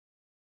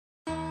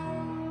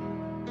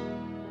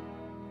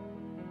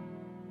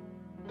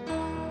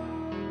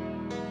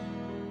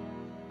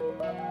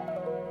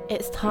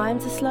It's time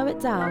to slow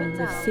it down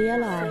with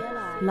CLI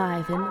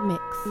live in the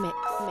mix.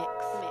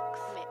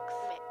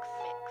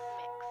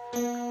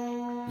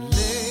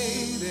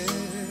 Lady,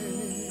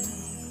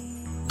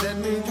 let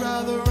me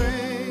dry the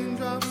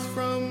raindrops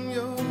from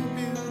your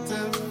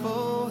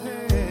beautiful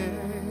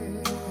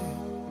hair.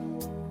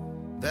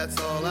 That's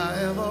all I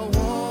ever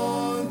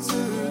want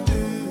to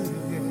do.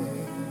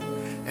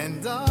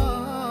 And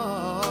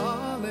darling,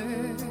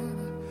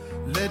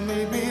 let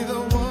me be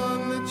the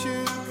one that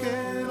you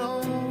can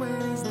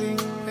always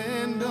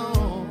depend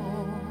on.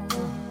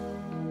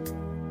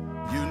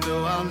 You know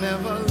I'll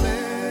never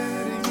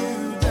let you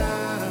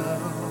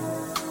down,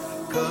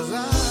 'cause I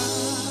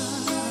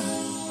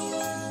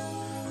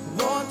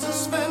want to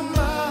spend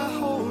my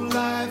whole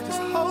life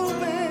just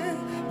hoping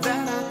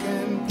that I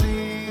can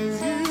please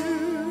you,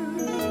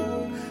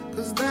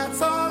 'cause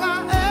that's all I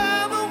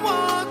ever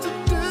want to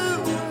do.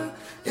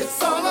 It's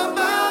all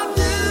about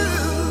you.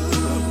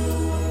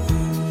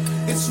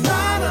 It's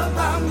not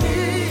about me.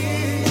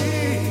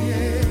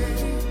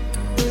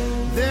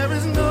 There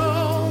is no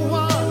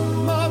one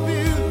more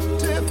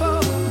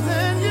beautiful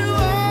than you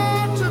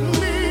are to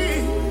me.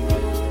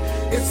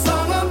 It's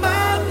all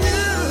about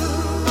you.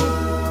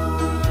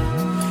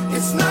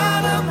 It's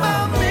not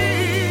about me.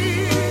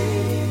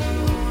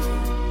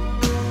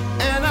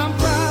 And I'm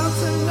proud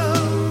to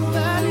know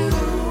that you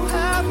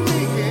have me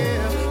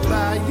here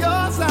by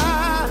your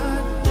side,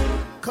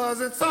 'cause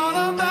it's all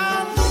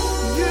about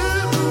you.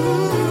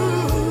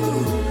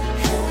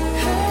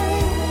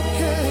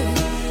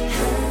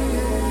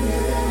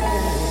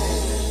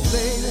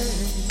 Lady,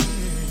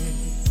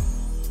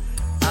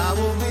 I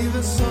will be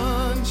the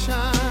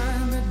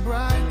sunshine that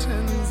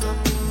brightens up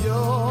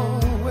your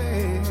way.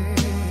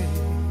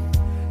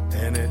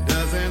 And it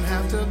doesn't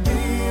have to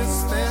be a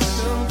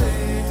special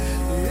day.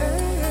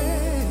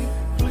 Yeah,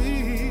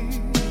 please,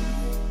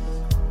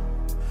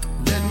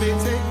 let me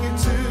take you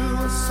to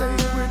a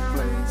sacred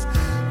place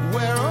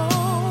where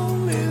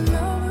only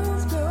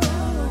lovers go.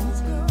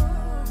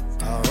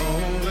 Our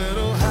own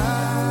little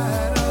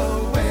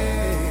hideaway.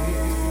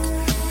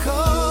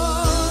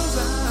 'Cause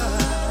I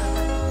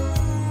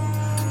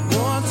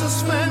want to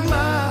spend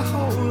my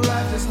whole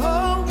life just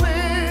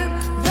hoping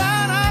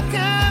that I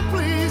can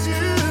please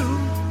you,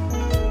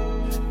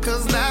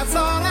 'cause that's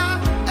all I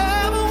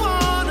ever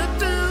want to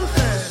do.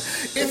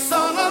 It's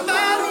all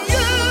about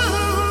you.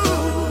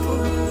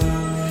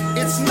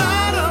 It's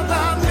not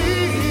about me.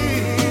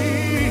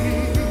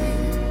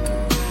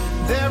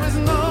 There is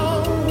no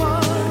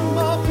one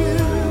more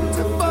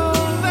beautiful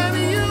than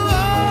you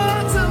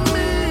are to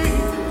me.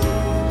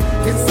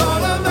 It's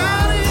all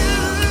about you.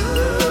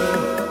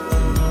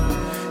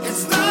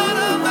 It's not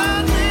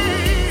about me.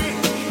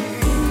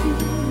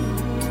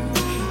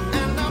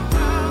 And I'm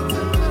proud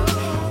to know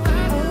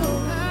that you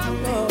have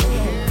me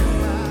here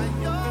by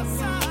your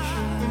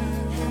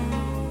side.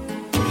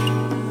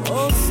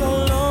 Oh, so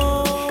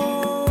long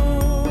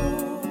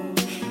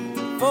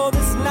for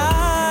this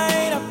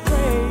night. I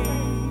pray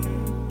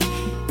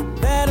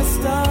that a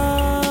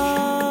star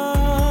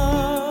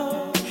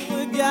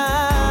will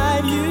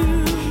guide you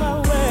my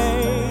way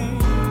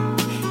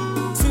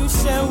to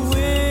share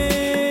with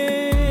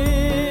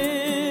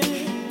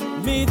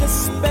me the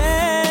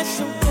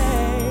special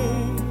day.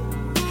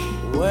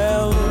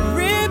 Well, the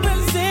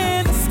ribbons in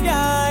the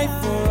sky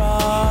for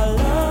our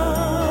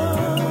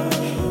love.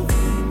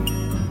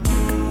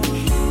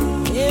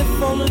 If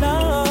for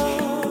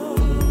love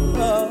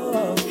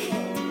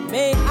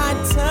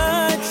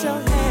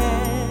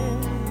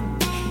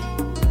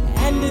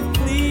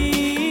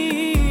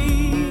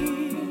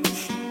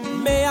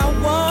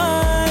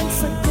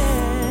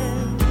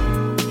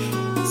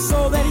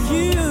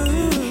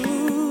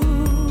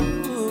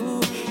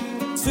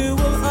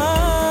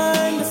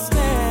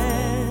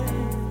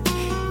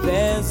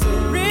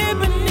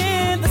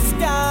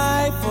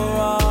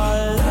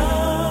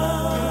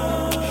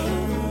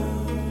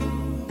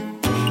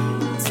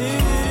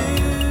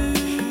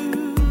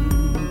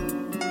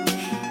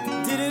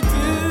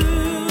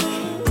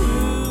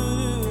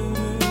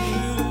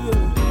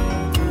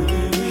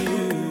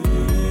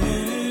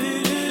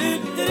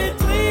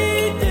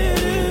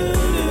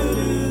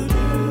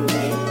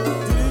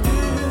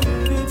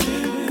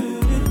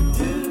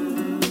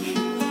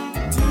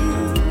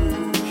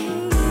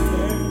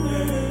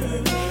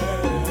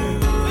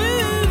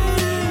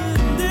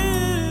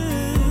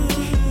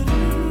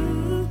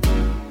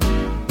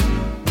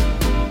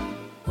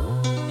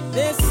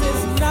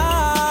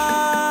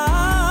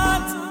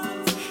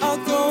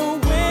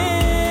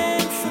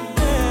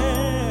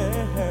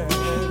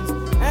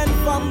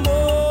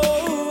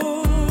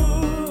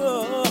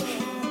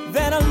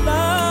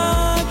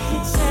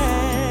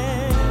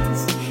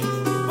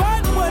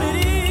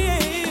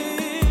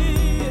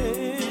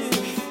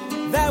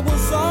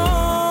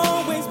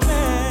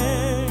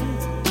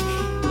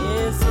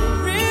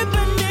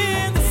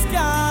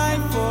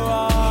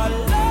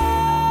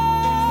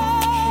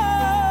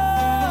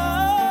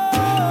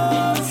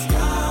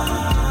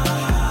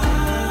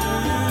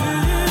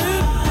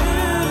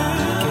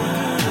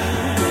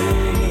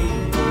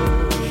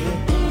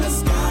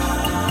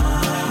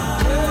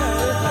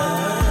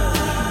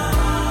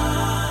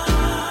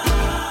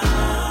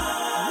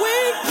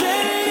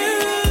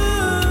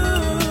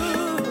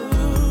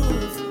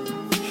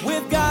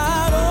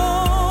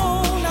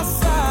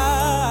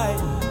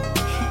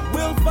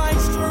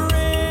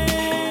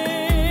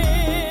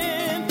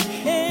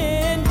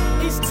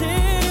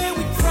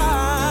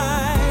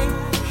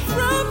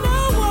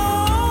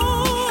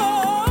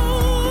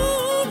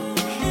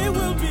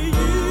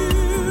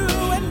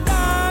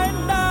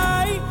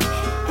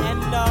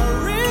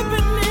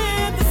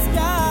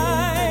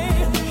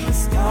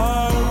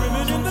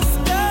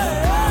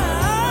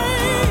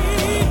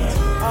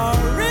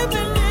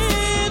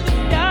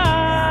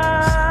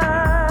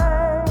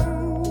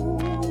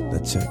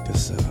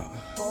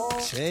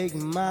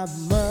my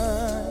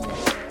money,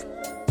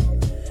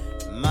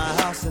 my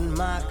house and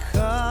my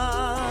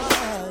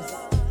cars.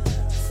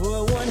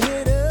 For one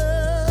hit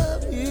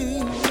of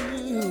you,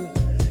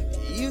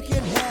 you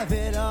can have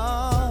it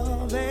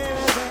all,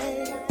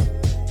 baby.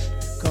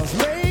 'Cause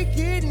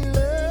making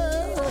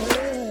love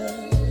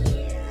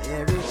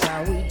every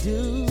time we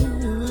do,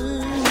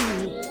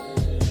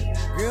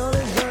 girl,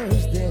 is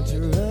worse than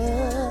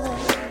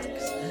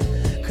drugs.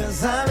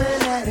 'Cause I'm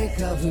an addict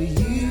of you,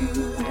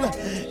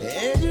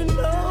 and you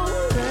know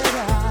that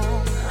I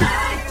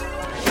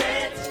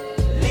can't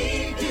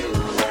leave you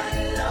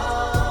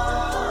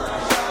alone.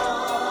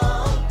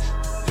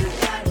 You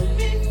got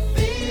me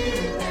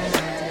feeling,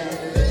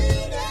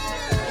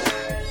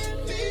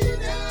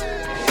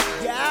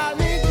 got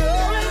me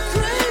going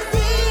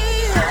crazy.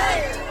 I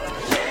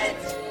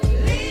can't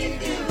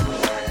leave you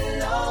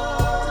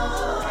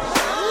alone.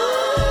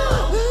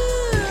 You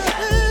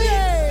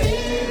got me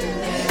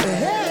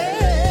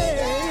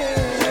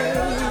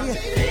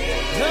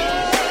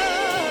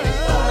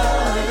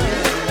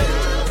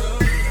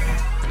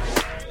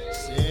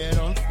said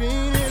I'm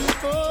feeling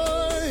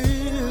for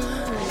you.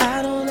 I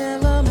don't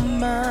ever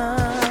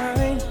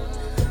mind.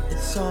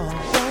 It's all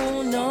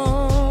going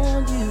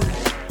on you,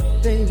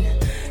 baby.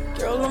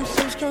 Girl, I'm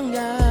so strung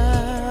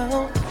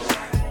out.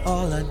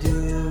 All I do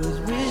is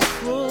wish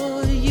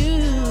for you.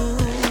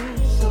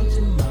 So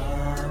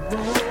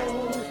tomorrow,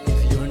 if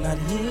you're not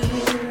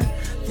here,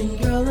 then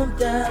girl, I'm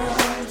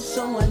down.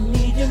 So I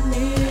need you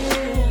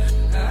near.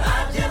 I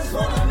just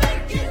wanna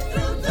make it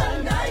through the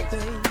night,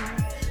 baby.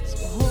 So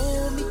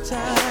hold me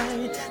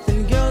tight, then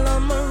girl,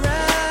 I'm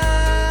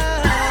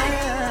around. I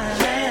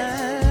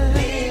can't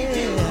leave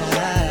you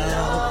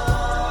alone.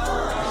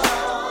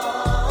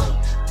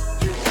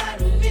 You got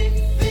me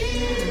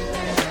feeling,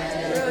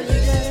 girl, you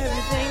got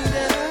everything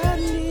that I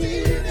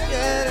need. You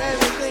got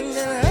everything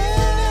that I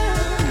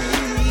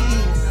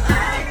need. I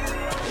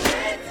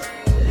can't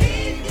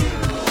leave you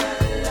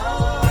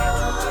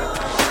alone.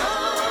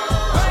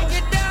 Break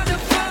it down to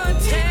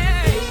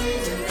Fontaine.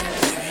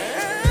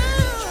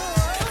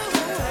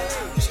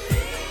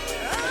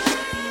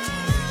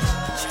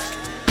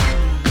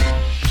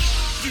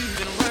 You've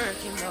been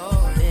working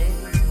all day.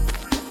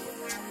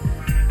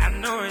 I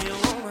know you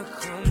wanna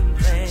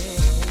complain.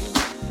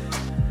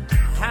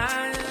 I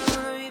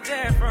wanna be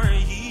there for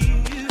you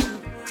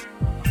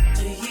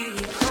to hear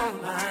you call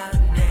my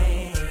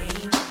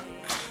name.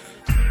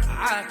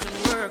 I can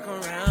work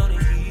around you.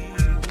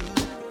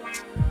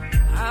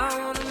 I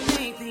wanna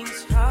make things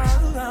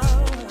hard.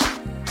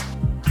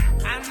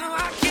 I know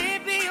I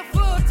can't be a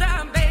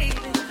full-time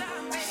baby,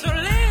 so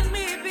let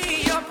me be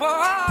your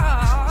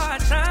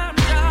part-time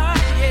job,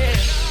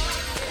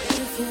 yeah.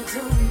 If you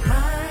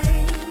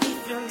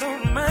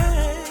don't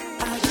mind,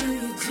 I do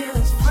you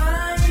just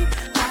fine.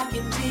 I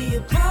can be a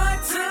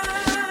part-time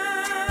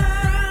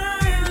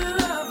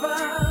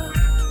lover.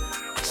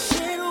 I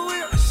said I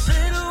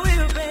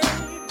will,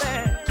 baby.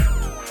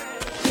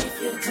 If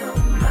you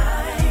don't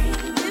mind,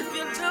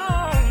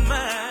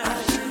 I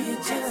do you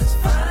just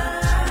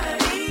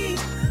fine.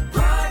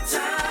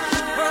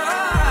 Part-time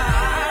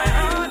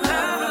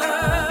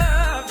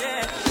love,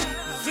 yeah.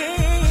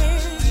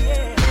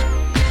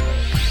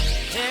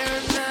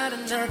 There's not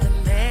another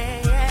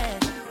man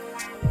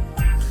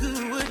who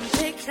wouldn't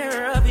take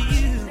care of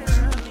you.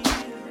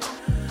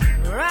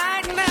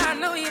 Right now, I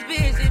know you're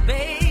busy,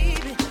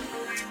 baby,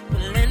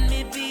 but let me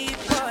be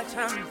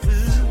part-time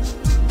fool.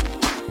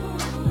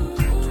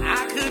 I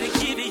could have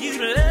given you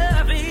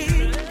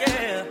loving,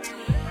 yeah,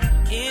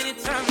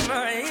 anytime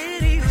or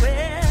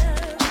anywhere.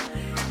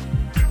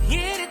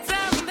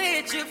 Anytime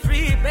that you're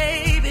free,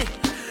 baby,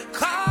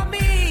 call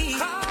me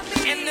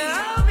and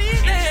I'll be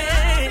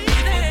there.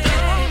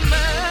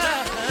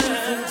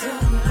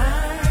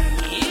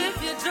 If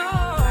you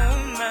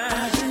don't mind, I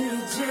do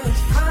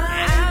just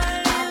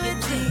fine. I'll be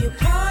your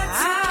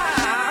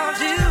part-time. I'll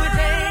do it,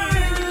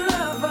 baby.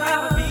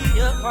 I'll be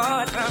your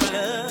part-time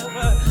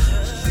lover.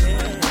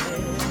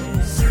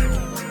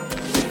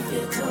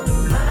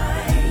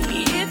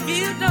 If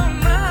you don't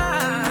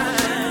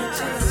mind,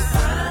 just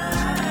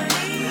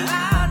fine.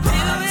 I'll do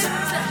it.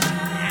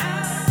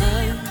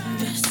 I'm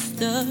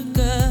just a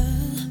girl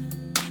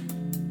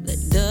that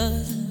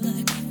doesn't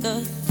like the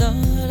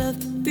thought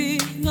of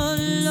being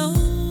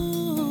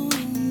alone.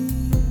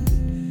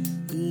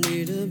 I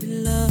need to be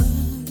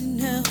loved and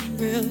held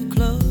real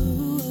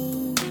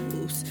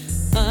close.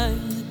 I'm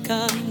the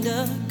kind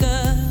of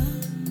girl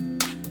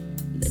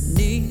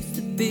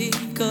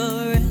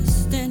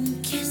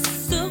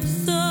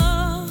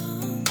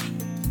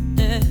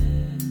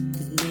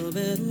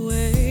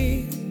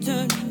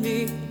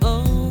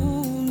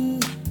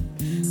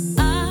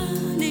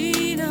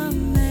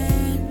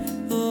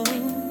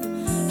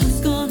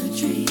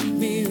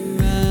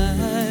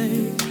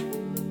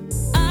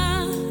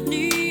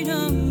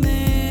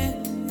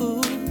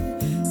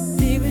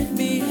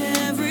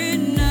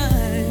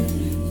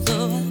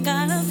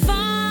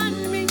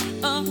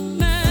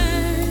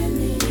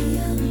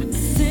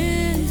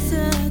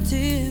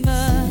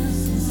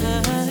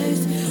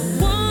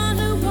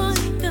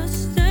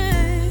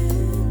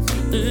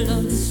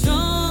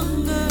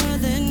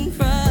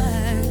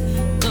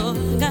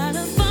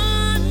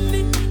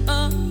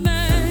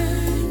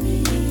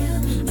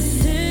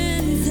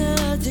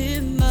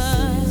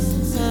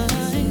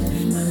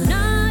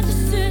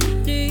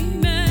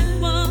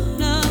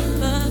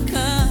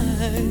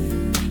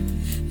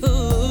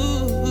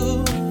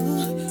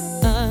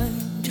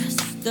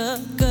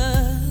the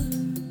girl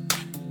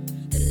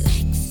that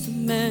likes a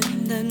man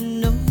that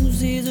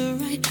knows he's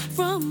right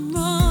from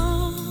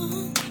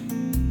wrong.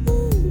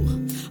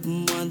 Ooh,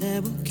 one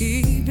that will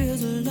keep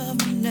his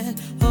loving at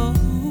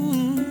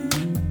home.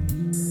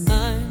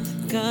 I'm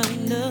the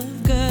kind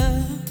of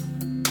girl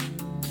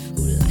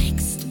who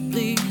likes to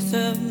please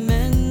her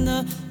man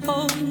the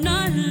whole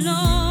night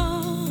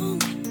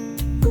long.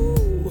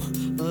 Ooh,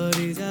 but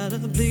he's gotta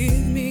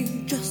please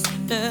me just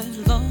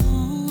as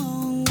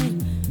long.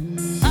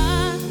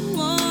 I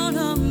want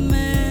a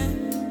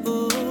man,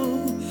 oh,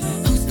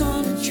 who's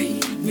gonna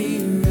treat me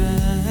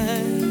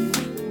right.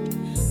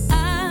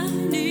 I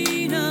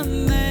need a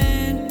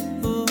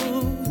man, oh,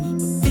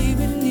 who'll be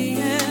with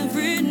me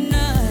every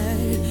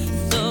night.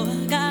 So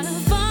I gotta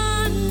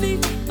find me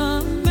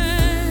a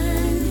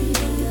man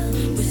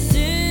with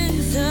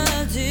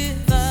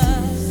sensitive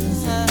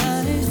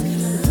eyes,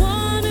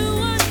 one who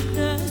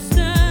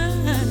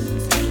understands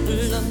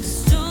love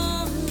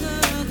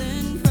stronger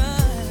than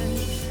pride.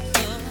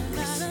 So I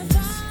gotta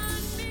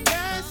find me.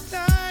 Last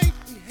night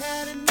we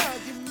had an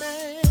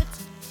argument.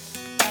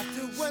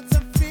 Afterwards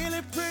I'm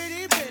feeling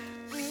pretty bit.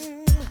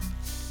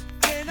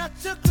 Then I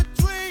took a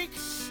drink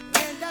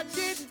and I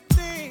didn't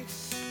think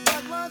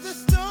what was in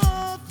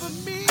store for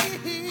me.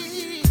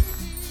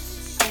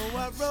 So I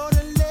wrote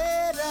a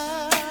letter,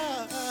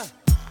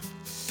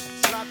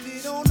 dropped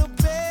it on the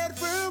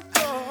bedroom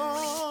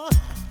floor.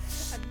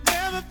 I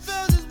never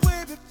felt this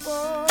way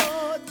before,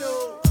 no.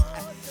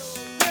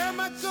 Grab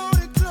my coat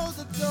and close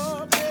the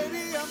door,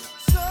 baby, I'm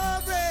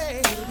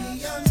sorry.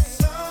 Baby, I'm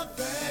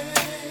sorry.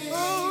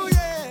 Oh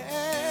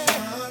yeah.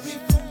 Sorry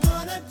for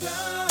what I've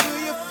done. Will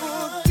you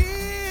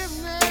forgive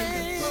me?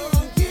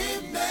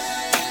 Forgive me.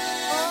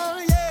 Oh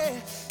yeah.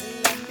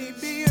 Let me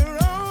be your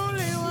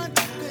only one,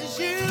 'cause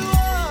you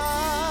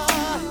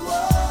are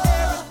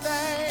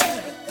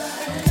everything.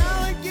 And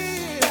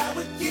I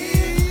would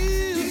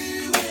give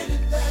you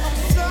anything. I'm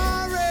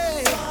sorry,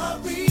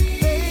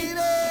 baby.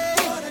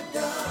 What I've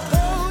done.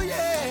 Oh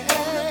yeah.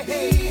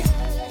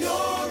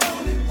 Your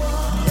only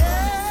one.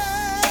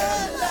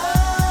 Yeah,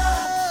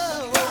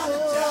 love.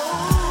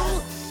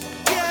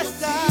 Yes,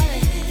 I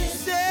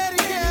said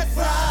yes,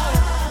 I.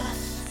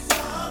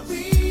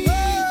 Sorry.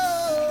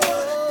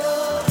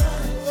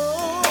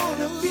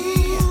 To be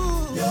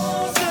your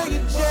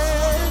second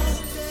chance.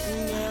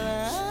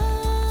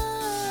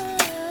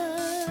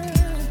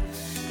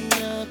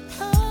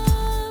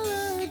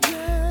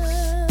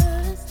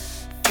 Apologize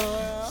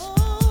for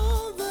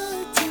all the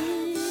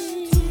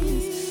tears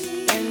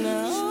and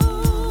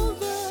all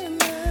the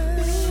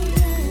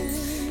nights,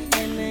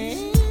 and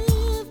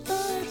if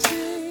I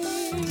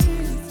change,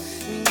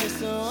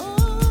 just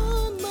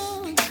one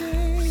more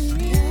chance,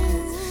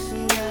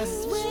 I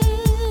swear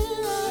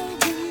I'll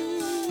be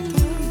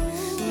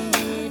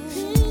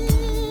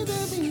repeat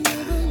of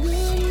never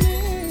good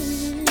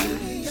name.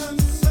 I'm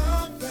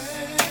sorry.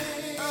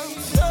 I'm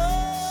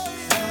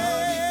sorry for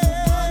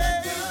what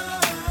I've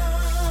done.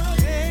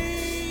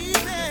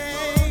 Baby,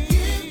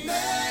 forgive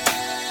me.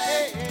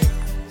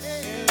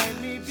 Let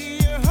me be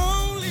your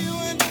only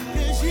one,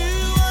 'cause you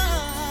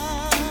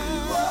are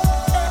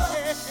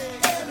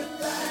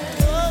everything.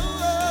 Oh,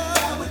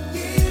 I would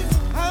give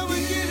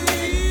you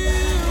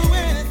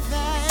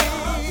anything.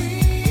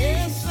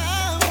 Yes, I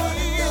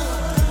will.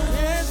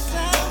 Yes,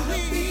 I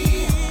will be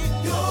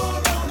your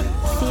only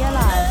one. See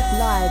Alive,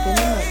 live in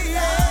the mix.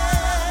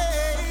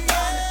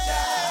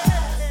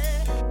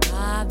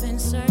 I've been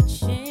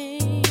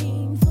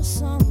searching for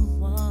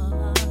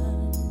someone,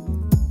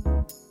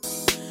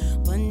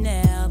 but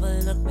never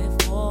looked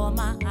before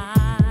my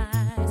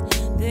eyes.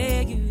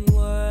 There you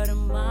were to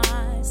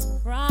my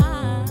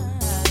surprise.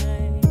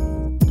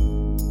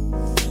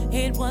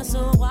 It was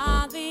so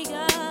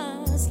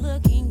obvious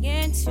looking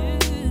into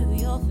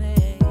your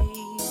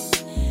face.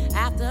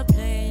 After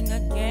playing a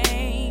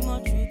game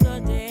of truth or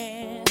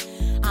dare,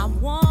 I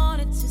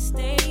wanted to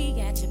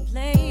stay at your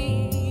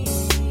place.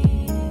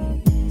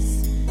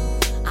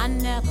 I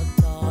never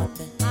thought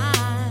that I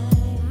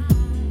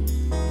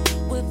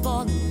would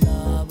fall in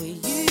love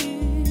with you,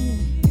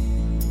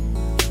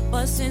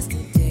 but since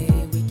the day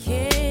we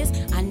kissed,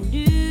 I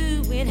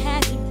knew it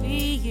had to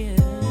be you.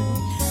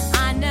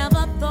 I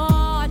never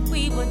thought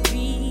we would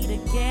be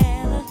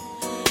together.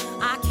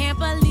 I can't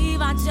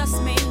believe I just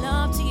made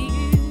love to you.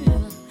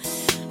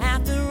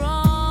 After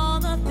all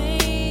the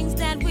things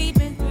that we've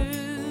been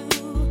through,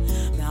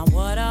 now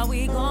what are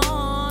we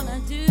gonna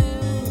do?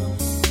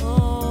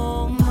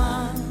 Oh,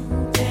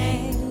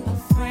 Monday, a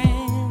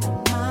friend of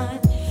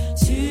mine.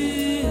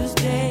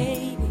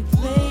 Tuesday, we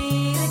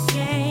played a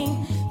game.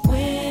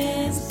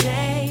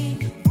 Wednesday,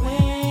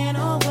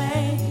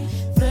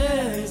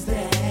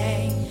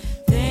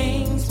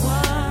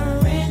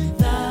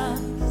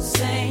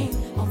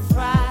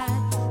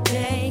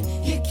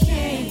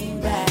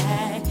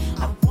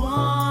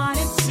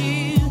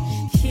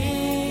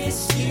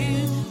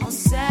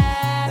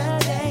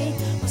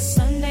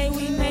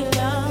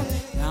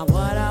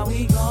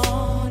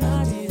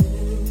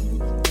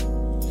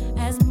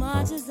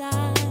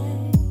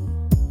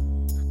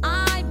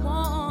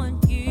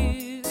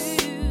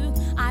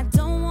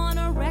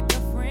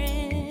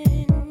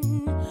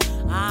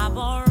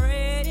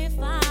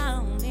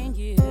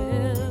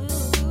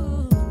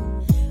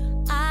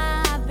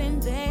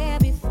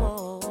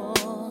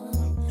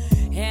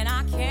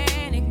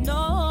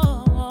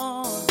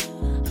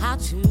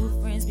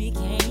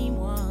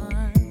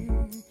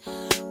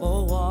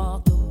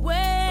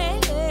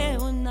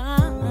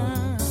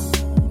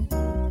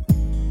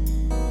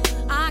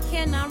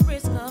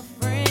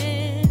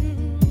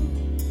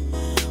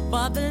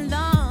 but the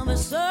love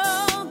is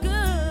so good.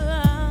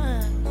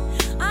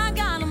 I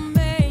gotta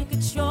make a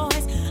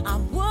choice. I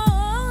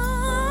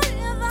would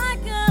if I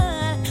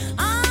could.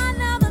 I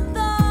never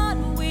thought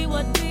we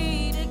would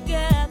be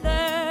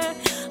together.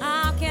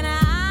 How can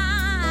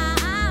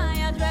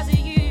I address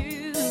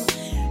you?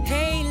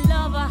 Hey,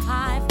 lover,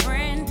 hi,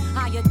 friend.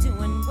 How you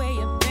doing? Where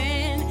you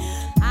been?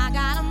 I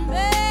gotta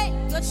make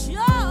a choice.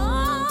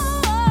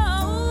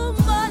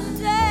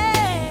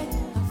 Monday,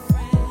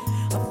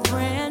 a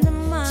friend of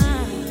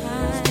mine,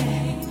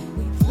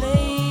 we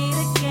played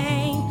a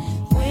game.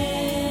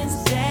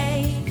 Wednesday,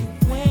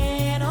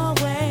 went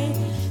away.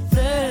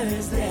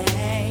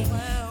 Thursday,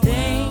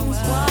 things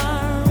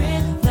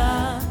weren't the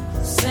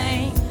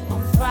same.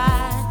 On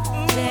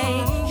Friday,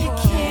 you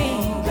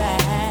came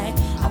back.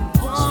 I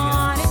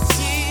wanted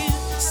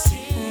to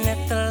see. At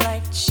the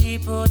light, she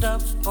pulled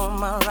up on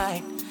my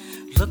right.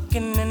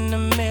 Looking in the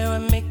mirror,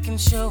 making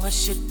sure her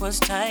shit was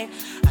tight.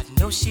 I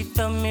know she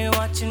felt me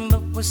watching,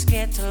 but was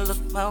scared to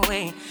look my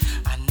way.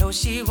 I know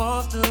she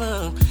wants to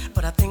look,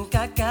 but I think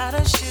I got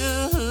her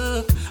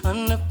shook.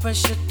 Under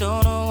pressure,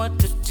 don't know what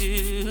to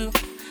do.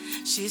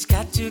 She's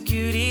got two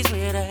cuties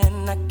with her,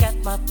 and I got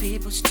my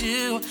peoples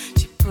too.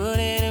 She put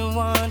it in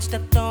one,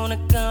 stepped on a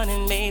gun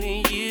and made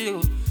it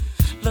you.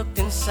 Looked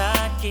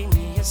inside, gave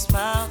me a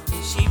smile,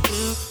 and she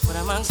blew. What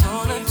am I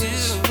gonna do?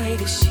 Which way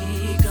did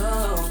she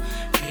go?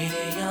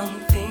 Pretty young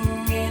thing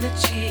in a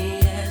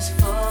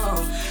GS4.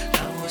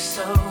 Love was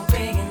so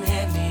big and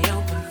had me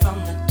open from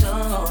the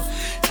door.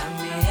 Tell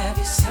me, have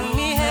you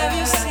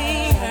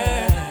seen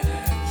her?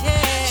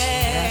 Yeah. She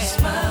had a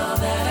smile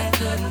that I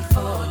couldn't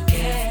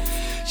forget,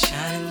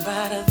 shining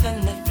brighter than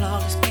that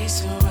flawless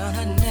piece around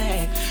her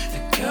neck. The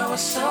girl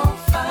was so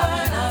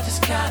fine, I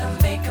just gotta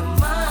make her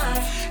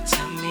mine.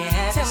 Tell me,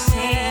 have you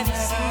seen her?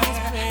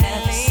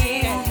 Have you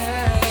seen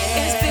her?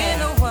 It's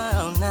been a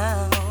while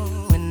now,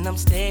 when I'm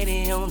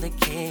steady on the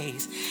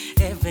case.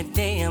 Every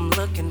day I'm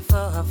looking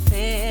for her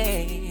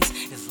face.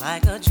 It's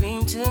like a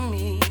dream to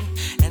me,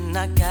 and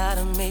I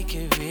gotta make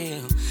it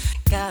real.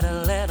 Gotta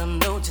let her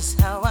know just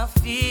how I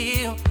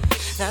feel.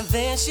 Now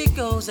there she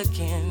goes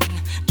again,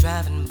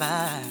 driving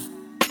by.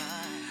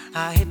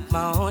 I hit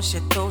my horn, she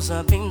throws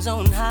her beams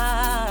on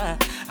high.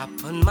 I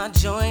put my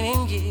joint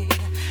in gear,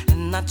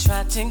 and I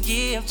try to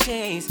give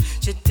chase.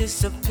 She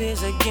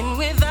disappears again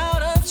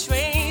without a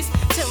trace.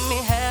 Tell me,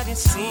 have you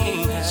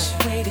seen her?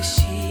 Which way did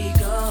she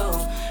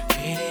go?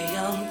 Pretty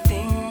young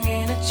thing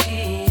in a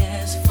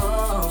GS4.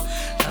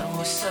 Love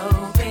was so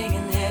big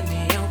and had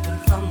me open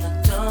from the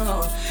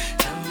door.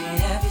 Tell me,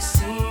 have you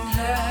seen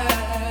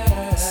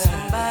her?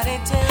 Somebody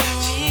tell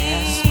me. She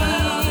had a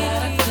smile that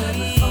I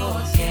couldn't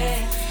forget,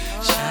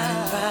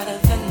 shining brighter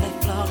than that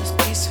flawless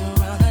piece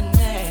around her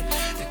neck.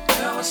 The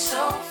girl was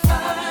so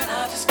fine,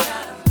 I just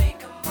gotta make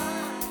her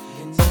mine.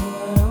 You know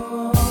what I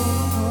want.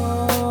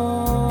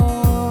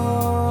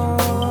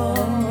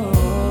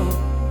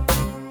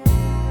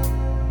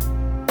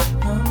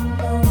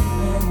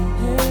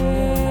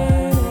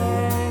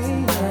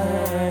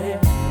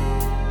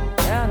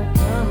 Gotta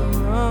come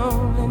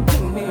home and do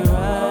me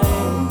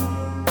right.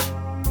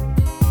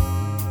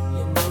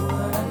 You know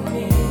what I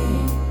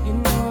need. You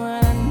know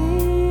what I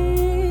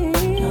need.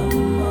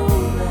 Come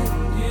home and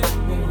do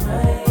me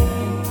right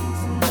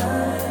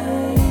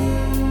tonight.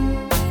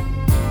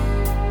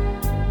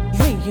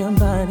 Lay your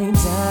body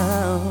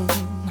down,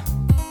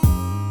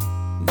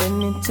 let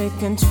me take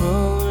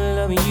control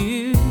of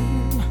you.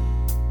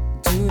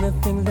 Do the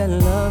things that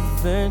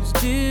lovers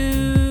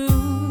do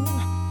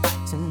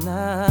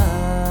tonight.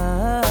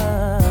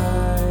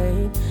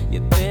 You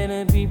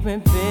better be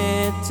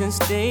prepared to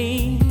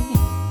stay,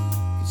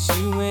 'cause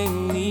you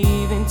ain't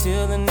leaving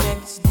till the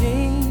next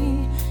day.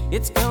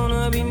 It's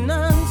gonna be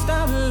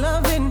non-stop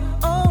loving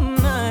all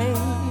night.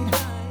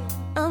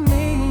 I'm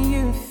making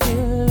you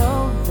feel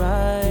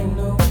alright. You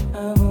know what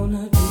I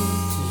wanna do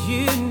to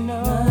you.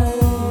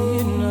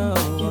 You know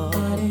your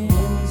body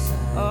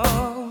inside.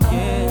 Oh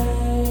yeah.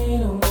 I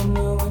don't want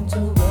no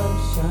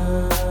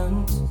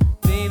interruptions,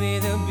 baby.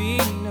 There'll be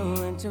no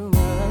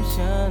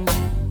interruptions.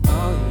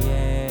 Oh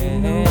yeah. You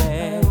know what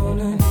I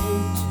wanna do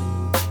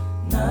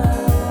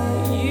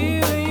tonight.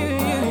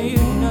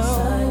 You know.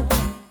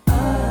 I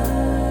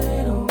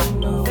don't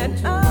know that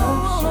I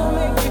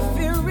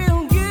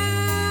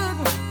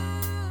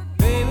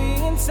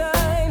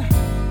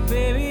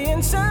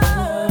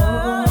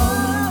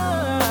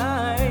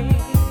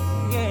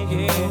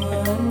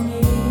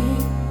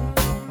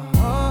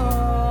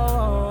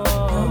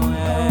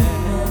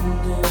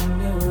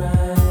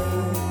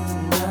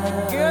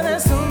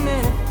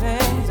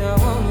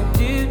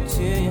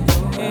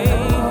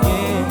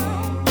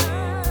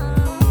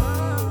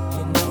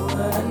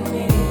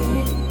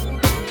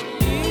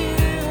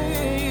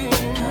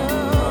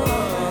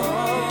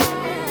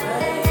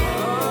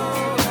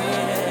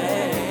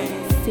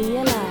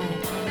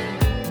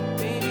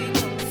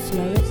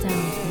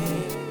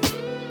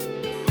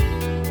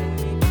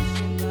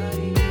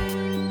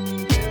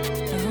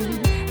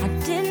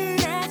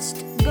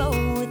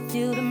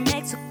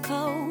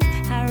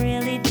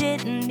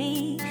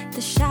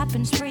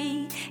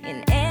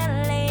in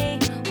LA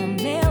on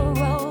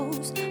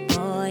Melrose.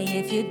 Boy,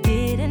 if you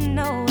didn't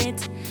know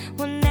it,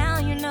 well now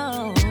you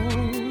know. I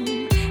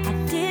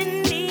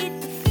didn't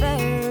need the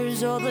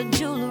furs or the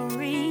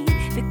jewelry,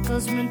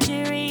 because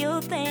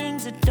material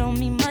things that don't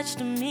mean much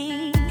to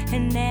me.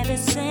 And ever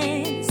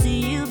since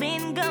you've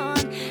been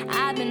gone,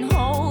 I've been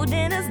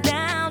holding us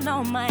down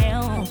on my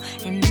own.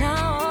 And no,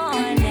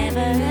 I never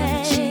ever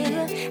lied.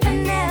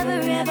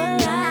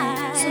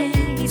 So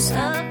you keep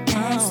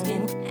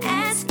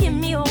asking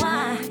me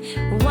why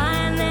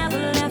I never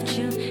left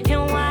you,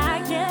 and why I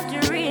kept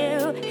it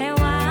real, and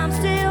why I'm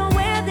still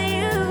with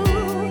you.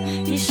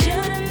 You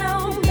should've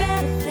known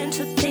better than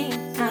to think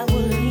I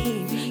would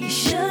leave. You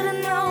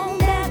should've known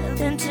better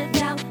than to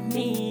doubt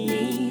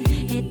me.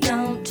 It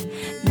don't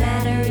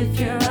matter if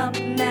you're up,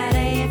 matter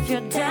if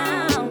you're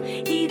down.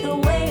 Either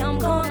way, I'm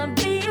gonna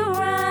be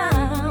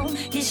around.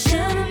 You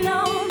should've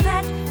known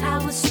that I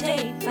would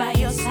stay by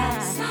your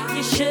side.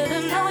 You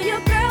should've known your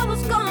girl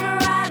was gonna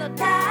ride or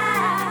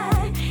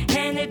die.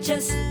 And it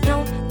just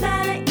don't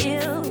matter if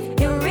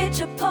you're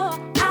rich or poor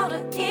out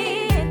of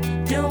here,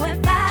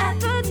 doing 5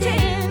 to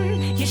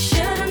 10. You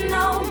should've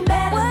known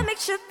better. What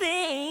makes you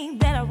think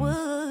that I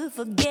would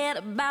forget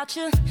about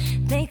you?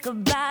 Think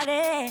about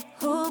it.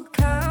 Who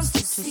comes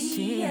to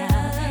see ya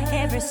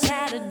every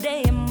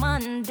Saturday and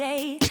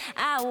Monday?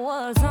 I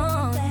was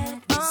on.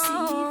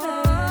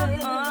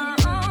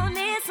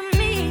 It's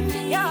me,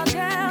 your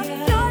girl,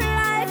 your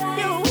life,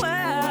 your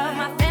world.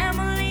 My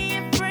family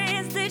and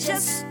friends, they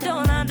just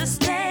don't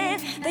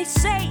understand. They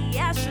say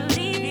I should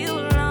leave you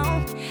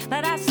alone,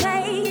 but I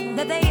say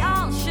that they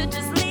all should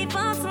just leave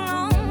us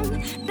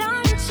alone.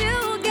 Don't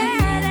you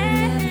get it?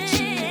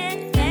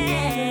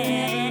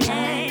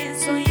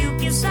 So you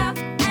can stop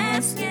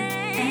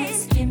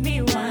asking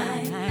me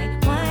why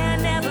I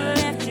never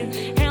left you,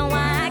 and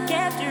why I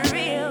kept it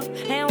real,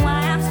 and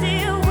why I'm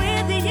still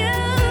with you.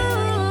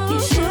 You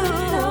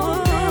should've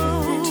known better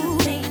than to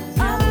think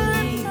I would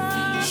leave.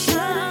 You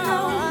should've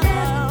known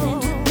better than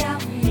to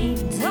doubt me.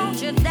 Don't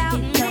you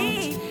doubt me?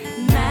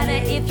 Matter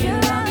if you're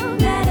up,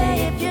 matter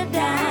if you're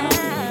down.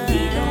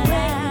 Either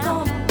way, I'm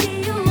gonna be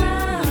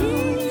around.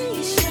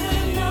 You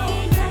should've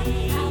known that I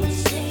would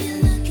stay.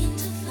 Looking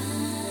to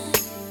find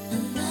a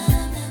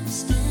love that will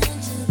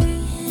stand till the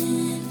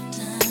end of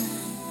time.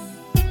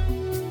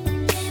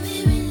 Baby,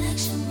 relax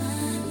your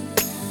mind when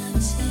love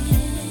is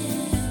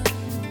here.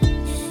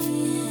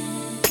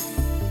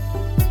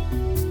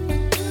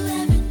 I'll do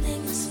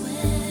everything, I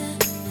swear. I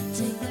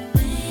take the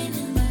pain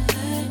and the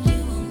hurt, you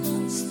won't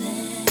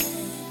understand.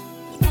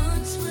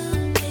 Once will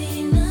be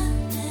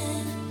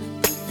nothing,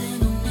 but then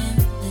on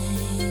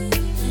everything.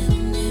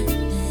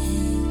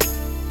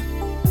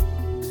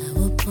 I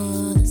will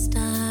pull the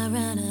star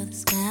out of the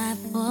sky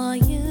for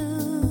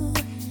you.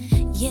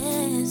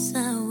 Yes,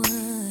 I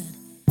would.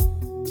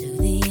 To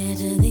the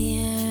edge of the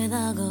earth,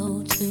 I'll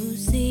go to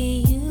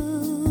see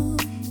you.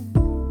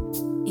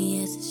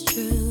 Yes, it's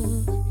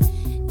true.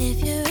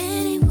 If you're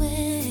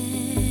anywhere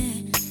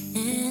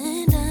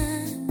and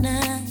I'm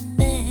not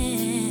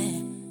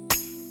there,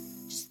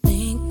 just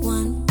think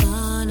one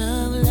thought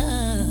of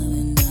love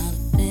and not a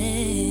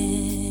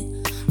bed.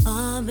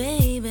 Oh,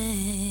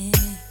 baby.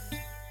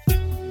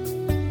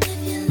 If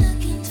you're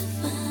looking to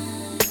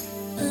find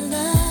a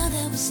love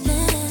that will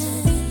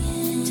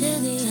stand till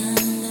the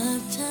end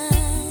of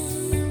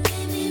time,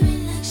 baby,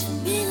 relax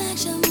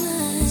your mind.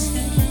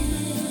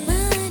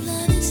 My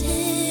love is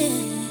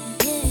here,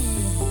 yeah.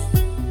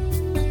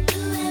 I'll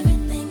do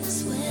everything, I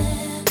swear. I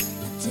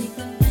take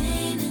the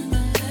pain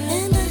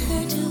and the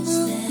hurt, you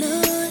won't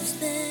know it's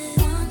there.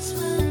 Once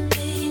will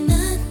be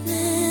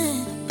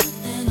nothing, put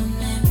that on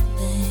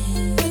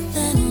everything, put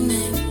that on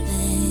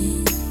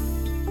everything.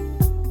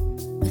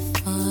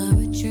 Before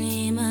a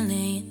dream, I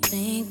lay and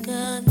think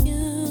of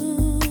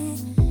you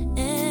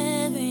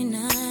every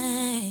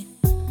night.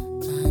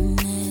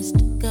 Honest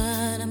to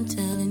God, I'm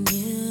telling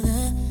you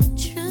the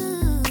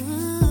truth.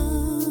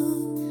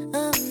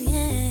 Oh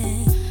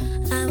yeah,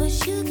 I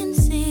wish you can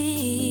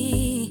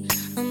see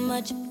how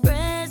much your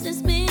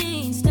presence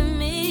means to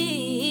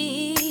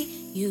me.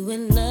 You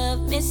would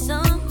love me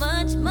so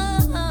much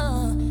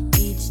more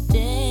each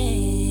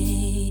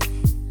day.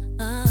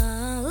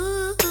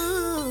 Oh,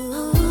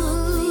 I'll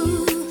walk with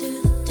you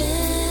through the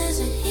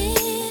desert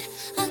heat.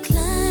 I'll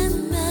climb the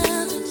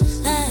mountains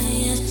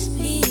high as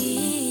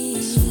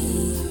speed.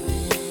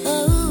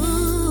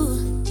 Oh,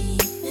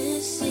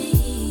 deepest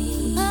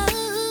sea.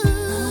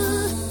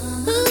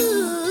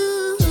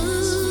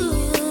 Just for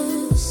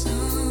you, the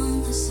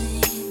song I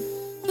sing.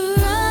 For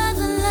all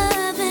the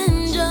love and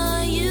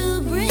joy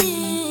you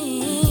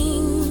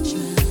bring.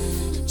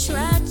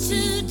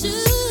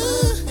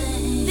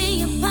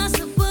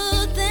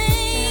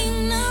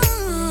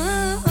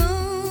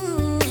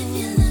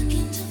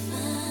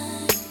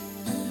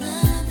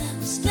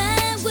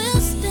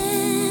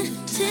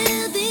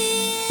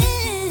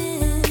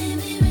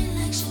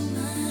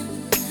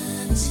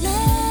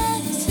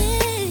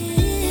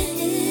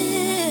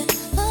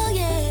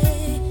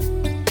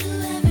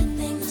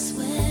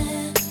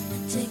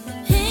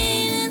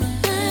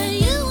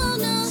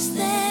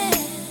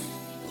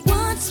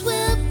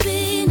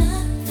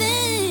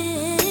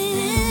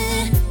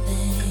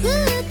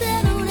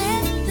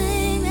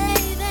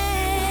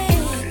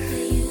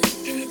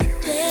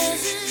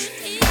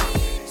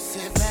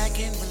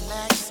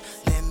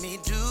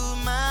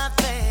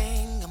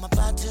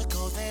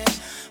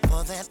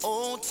 that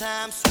old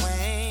time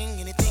swing.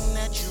 Anything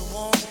that you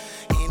want,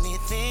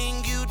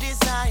 anything you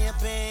desire,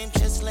 babe,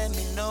 just let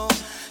me know.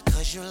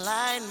 Cause you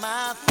light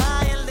my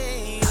fire,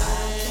 lady. I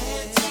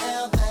can't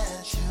tell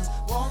that you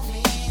want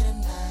me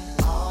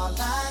tonight. All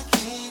I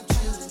came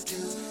to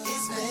do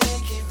is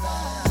make it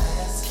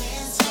right.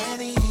 Skin's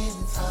ready in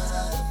front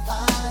of the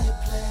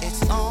fireplace.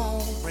 It's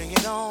on, bring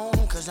it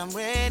on, cause I'm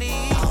ready.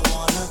 I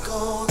wanna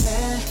go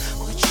there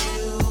with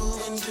you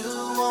and do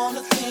all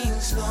the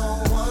things no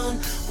one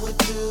would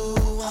do.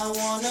 I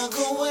wanna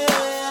go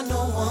where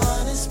no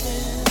one has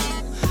been.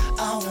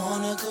 I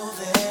wanna go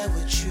there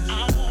with you.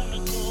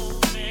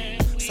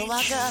 So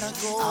I gotta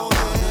go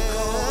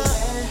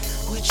there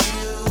with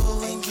you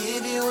and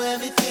give you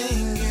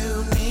everything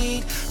you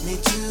need me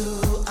to.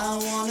 I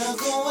wanna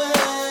go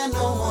where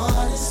no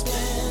one has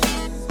been.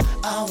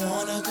 I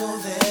wanna go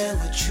there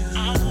with you.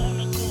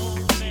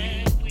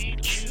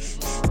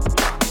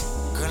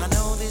 Girl, I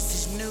know this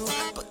is new,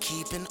 but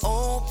keep an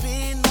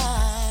open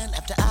mind.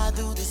 After I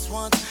do this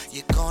once,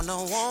 you're gonna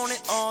want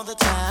it all the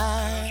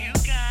time. You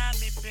got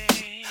me,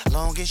 babe.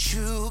 Long as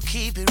you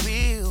keep it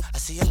real. I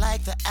see you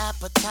like the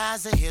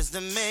appetizer, here's the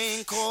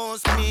main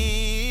course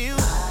meal. I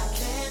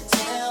can't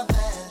tell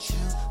that you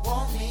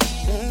want me.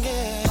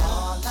 Yeah.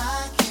 All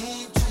I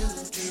came to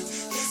do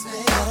is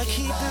make gotta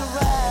keep it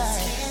right.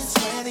 Skin's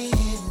ready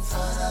in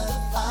front of the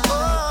fire.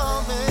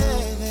 Oh,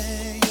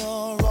 baby,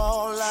 you're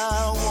all I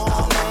want.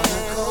 I wanna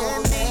go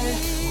there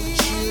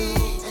with you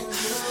and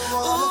do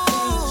all the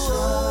things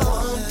no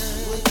one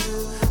would do.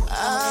 I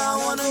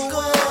wanna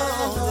go there.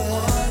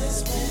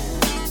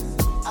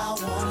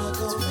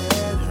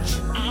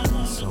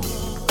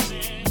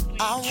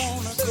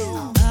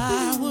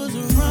 I was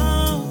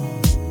wrong.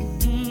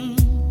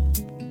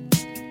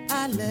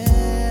 I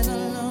let a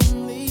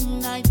lonely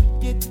night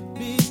get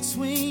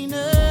between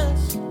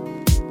us.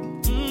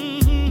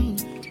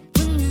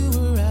 When you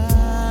were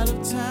out of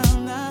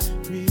town, I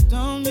creeped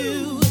on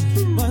you.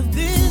 But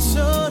this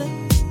shorty,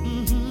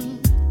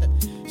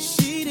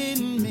 she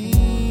didn't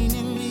mean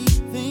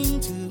anything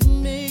to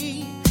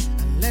me.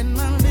 I let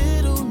my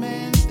little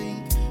man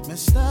think,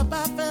 messed up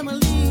our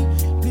family.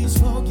 Please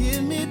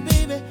forgive me,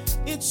 baby.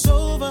 It's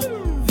over.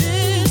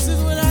 This is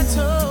what I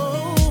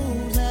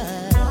told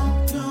her.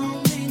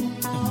 Don't need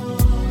more.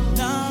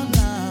 No,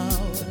 no.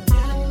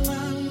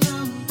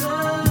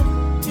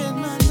 Get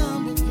my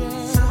number,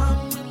 girl. I'm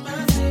with my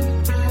baby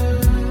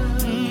girl.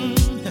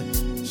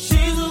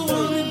 She's the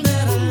woman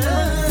that I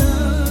love.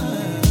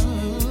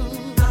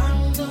 I'm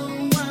the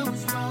one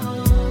who's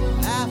wrong.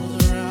 I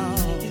was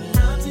wrong. Get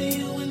love to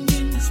you and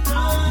get me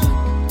strong.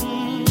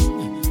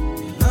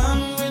 I'm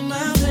with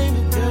my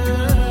baby girl.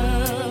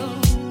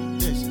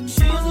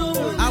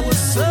 I was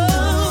so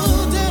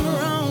damn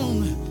wrong,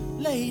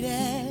 lady.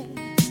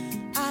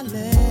 I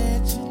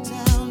let you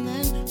down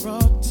and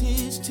brought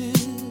tears to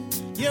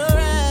your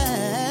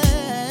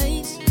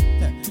eyes.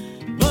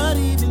 But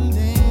even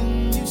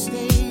then, you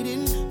stayed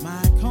in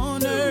my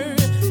corner.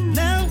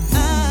 Now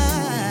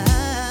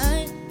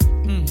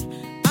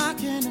I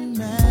can't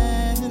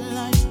imagine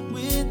life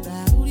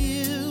without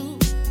you.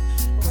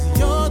 'Cause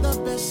you're the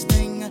best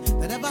thing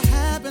that ever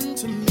happened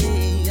to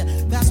me.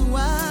 That's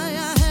why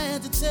I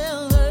had to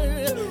tell her.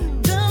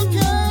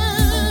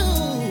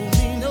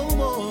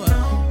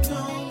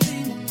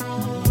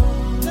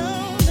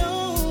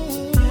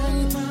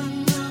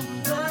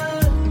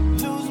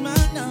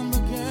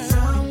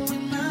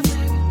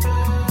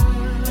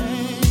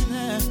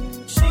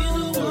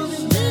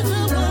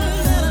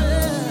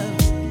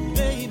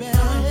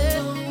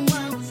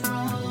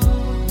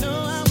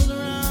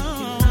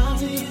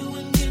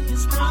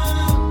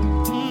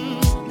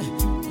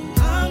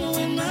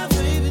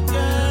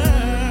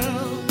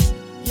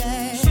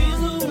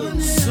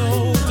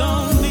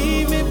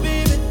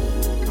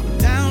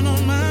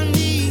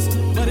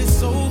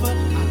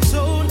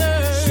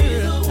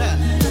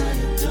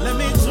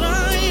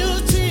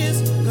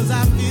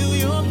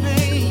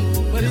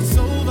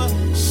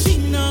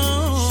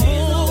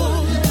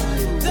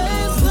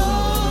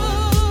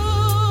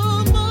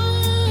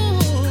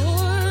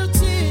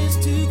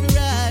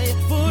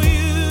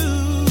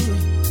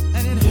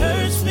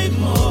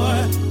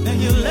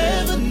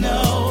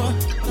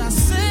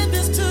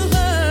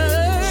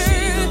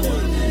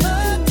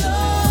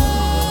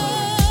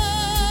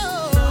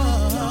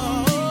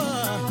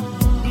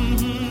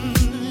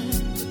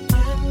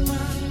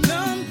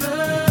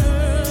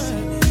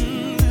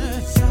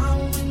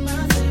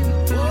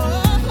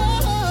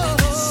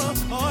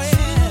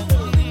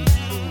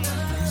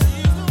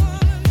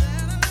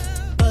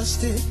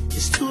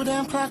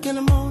 O'clock in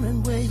the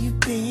morning, where you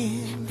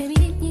been? Baby,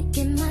 didn't you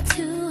get my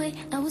two-way?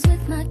 I was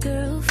with my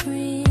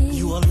girlfriend.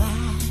 You a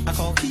lie. I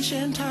called Keisha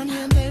and Tanya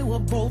and they were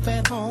both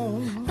at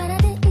home. But I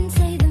didn't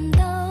say them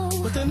though.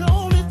 But they're the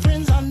only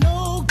friends I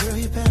know, girl,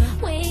 you better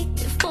wait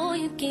before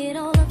you get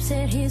all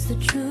upset. Here's the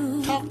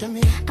truth. Talk to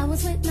me. I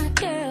was with my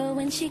girl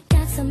when she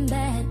got some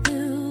bad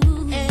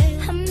news.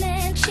 And her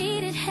man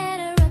cheated, had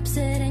her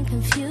upset and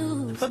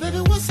confused. But baby,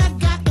 what's I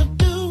got to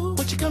do?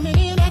 What you coming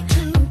in at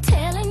 2? I'm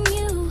telling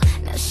you.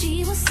 Now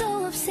she was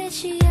so upset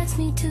she asked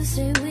me to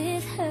stay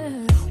with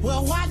her.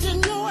 Well, why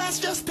didn't your ass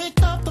just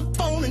pick up the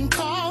phone and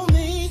call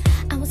me?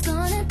 I was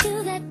gonna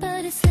do that,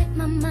 but it slipped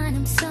my mind.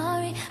 I'm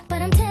sorry,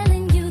 but I'm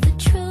telling you the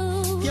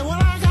truth. Yeah,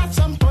 well, I got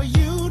something for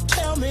you.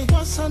 Tell me,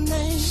 what's her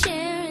name?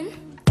 Sharon.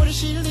 Where does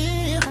she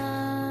live?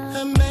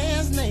 Her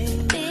man's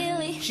name?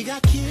 Billy. She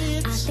got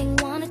kids? I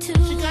think one or two.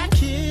 She got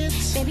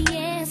kids? Baby,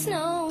 yes,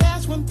 no.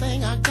 That's one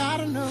thing I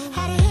gotta know.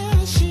 How the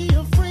hell is she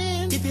your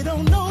friend? If you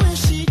don't know if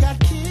she got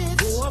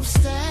kids, go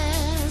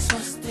upstairs,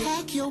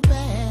 pack your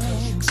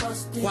bags.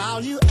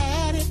 While you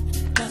at it,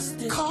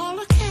 call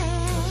a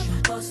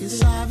cab.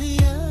 It's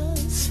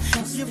obvious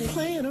you're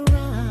playing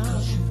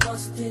around.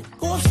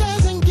 Go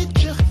upstairs and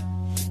get your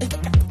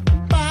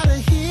out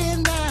of here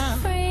now.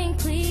 Frank,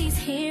 please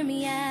hear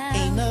me out.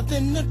 Ain't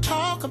nothing to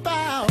talk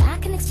about. I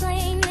can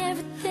explain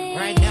everything.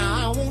 Right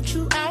now I want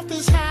you out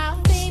this house.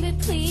 Baby,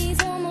 please,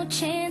 one more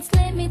chance.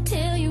 Let me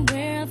tell you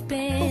where I've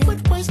been. But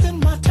quit wasting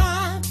my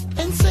time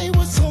and say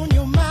what's on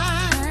your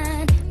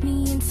mind.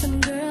 Me and some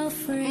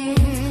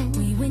girlfriends,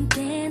 we went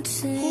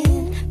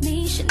dancing.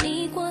 Me,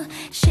 Shaniqua,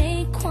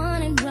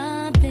 Shaquan, and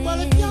Robin. Well,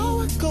 if y'all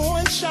were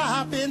going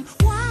shopping,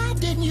 why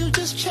didn't you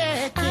just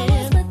check I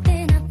was, in? but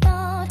then I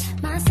thought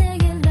my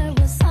cellular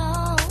was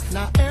off.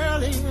 Now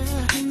earlier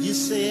you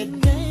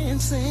said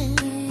dancing,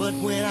 but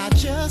when I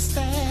just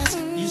asked,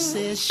 you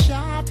said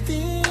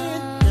shopping.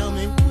 Tell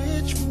me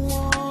which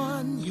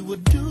one you were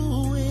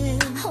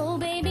doing. Oh,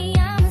 baby,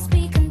 I must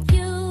be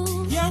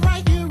confused. Yeah,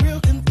 right, you're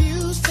real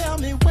confused. Tell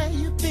me where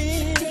you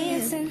been.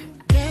 Dancing.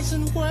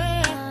 Dancing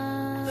where?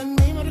 The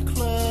name of the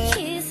club.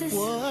 Kisses.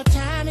 What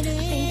time it I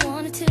think is?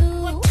 one or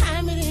two. What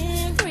time it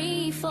is?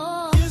 3,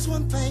 4. Here's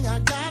one thing I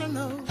gotta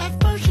know.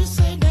 At first you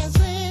say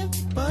dancing,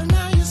 but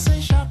now you say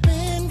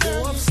shopping.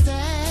 Go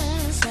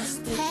upstairs,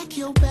 pack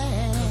your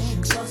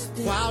bags.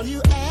 While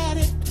you at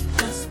it,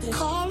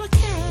 call a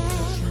cab.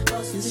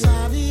 It's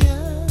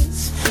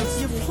obvious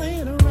you're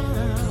playing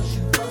around.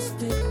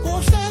 Go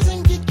upstairs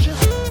and get your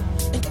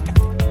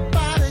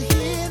out of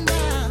here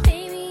now.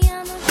 Baby,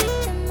 I'm a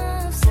victim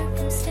of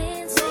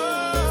circumstances.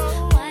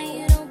 Why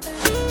you don't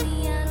believe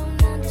me, I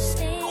don't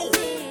understand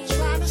it.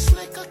 Trying to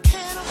slick a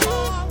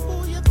cannonball, who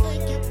you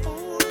think you're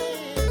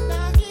fooling?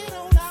 Now get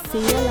on out of See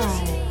you my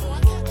live. way before I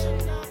catch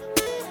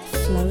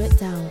another. Slow it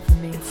down for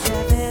me.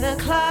 7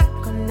 o'clock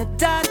on the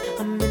dot,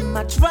 I'm in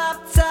my drop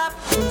top,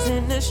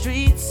 cruising the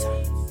streets.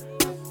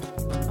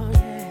 Oh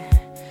yeah,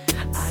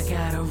 I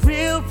got a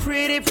real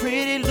pretty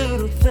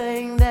little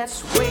thing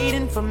that's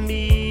waiting for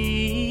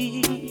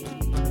me.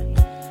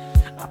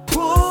 I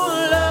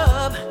pull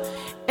up,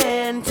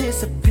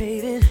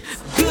 anticipating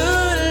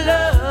good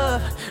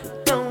love.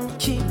 Don't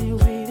keep me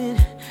waiting.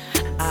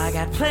 I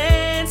got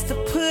plans to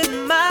put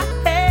my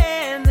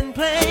hands in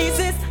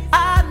places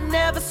I've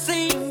never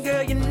seen,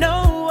 girl. You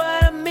know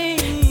what I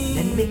mean.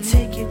 Let me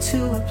take you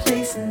to a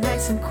place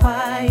nice and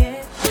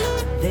quiet.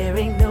 There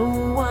ain't no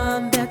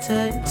one there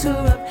to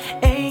interrupt.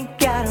 Ain't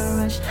gotta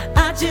rush.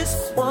 I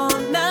just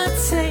wanna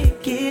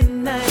take it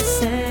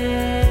nice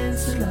and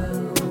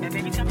slow. Now,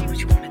 baby, tell me what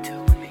you wanna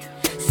do with me.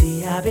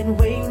 See, I've been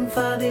waiting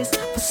for this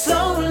for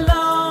so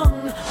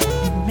long.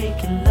 We'll be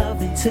making love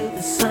until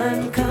the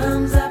sun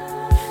comes up.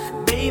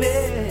 Baby,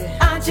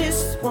 I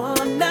just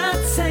wanna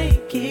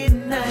take it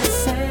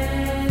nice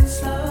and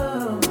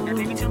slow. Now,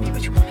 baby, tell me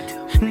what you wanna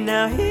do.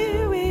 Now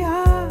here we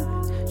are,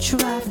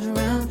 driving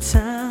around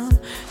town,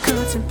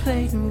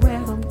 contemplating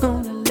where I'm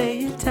gonna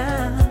lay it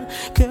down.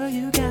 Girl,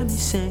 you got me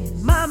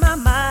saying, my,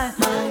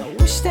 I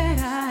wish that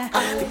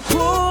I could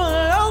pull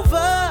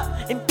over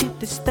and get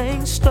this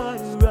thing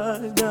started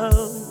right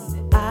now.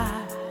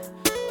 I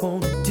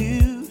wanna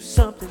do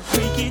something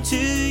freaky to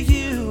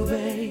you,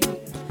 babe.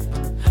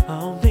 I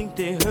don't think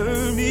they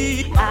heard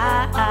me.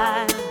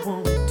 I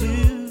wanna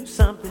do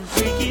something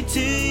freaky to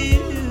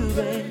you,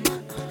 babe.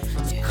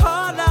 So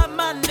call out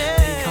my name.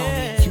 They call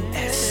me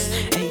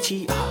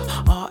USHERRAYMOND.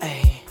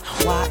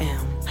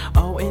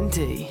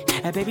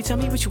 And baby, tell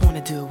me what you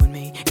wanna do with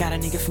me. Got a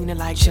nigga feeling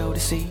like show to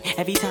see.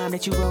 Every time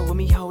that you roll with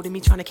me, holding me,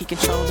 trying to keep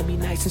control of me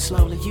nice and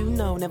slowly. You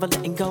know, never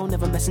letting go,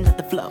 never messing up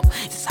the flow.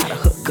 This is how the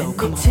hook go.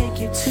 Come on. Take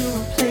you to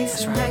a place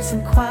that's nice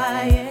and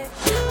quiet.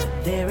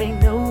 There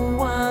ain't no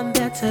one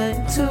there to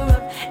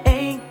interrupt.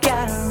 Ain't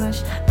gotta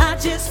rush. I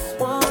just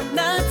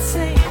wanna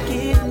take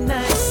it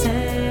nice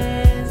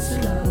and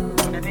slow.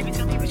 Now, baby,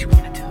 tell me what you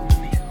wanna do with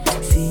me.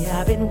 See,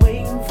 I've been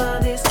waiting for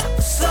this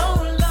for so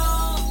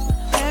long.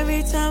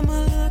 Every time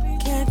I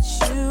look at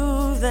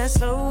you, there's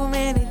so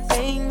many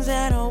things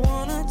that I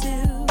wanna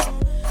do.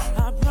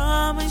 I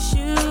promise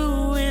you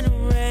when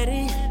I'm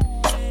ready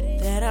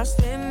that I'll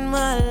spend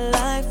my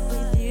life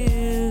with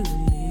you.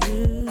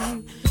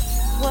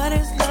 What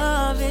is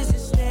love? Is it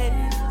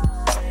steady?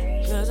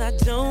 'Cause I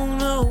don't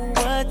know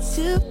what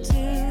to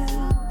do.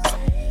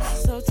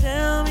 So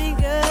tell me,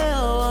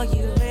 girl, are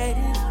you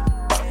ready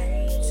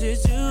to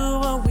do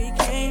what we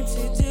came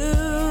to do?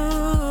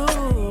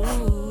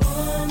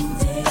 One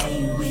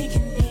day we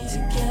can be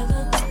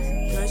together,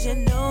 'cause you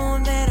know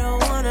that I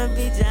wanna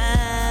be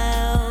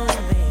down,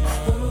 baby.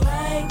 But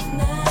right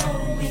now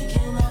we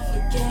cannot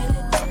forget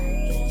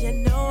it. You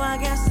know I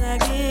got to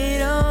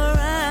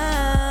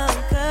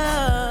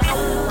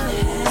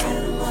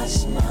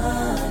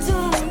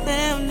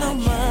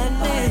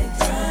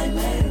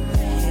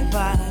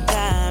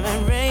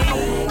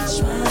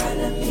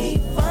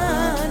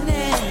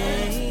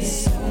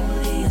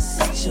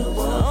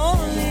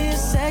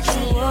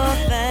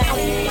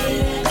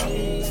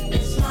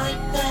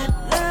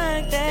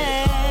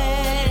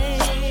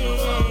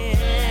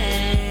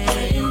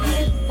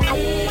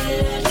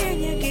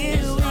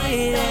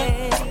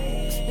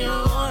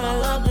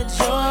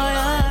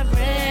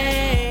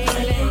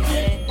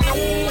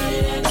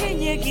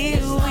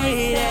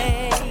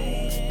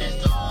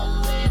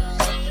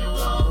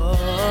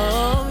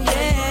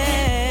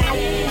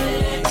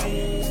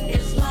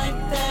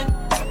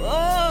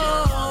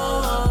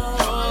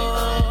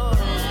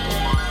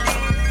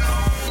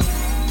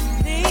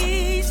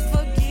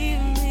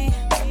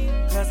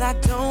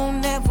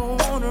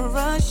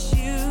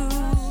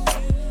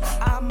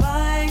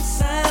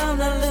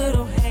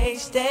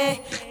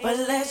stay, but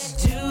let's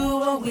do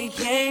what we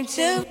came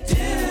to do.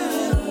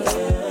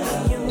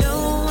 You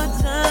know our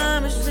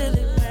time is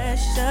really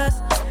precious,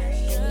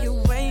 and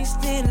you're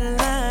wasting a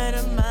lot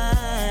of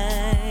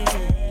mine.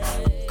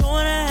 I'm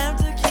gonna have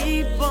to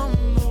keep on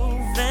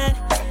moving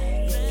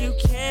if you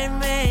can't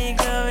make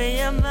up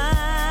your mind.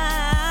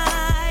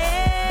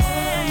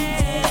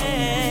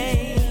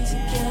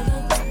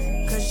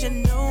 Cause you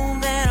know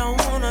that I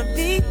wanna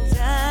be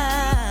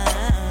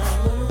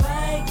down.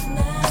 Right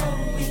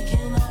now we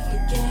cannot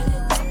forget it.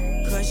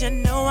 Cause you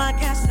know I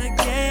got to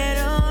get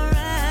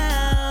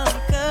around.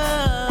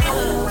 Cause I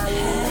don't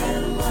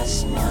have much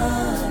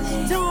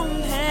money.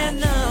 Don't have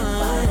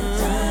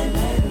none.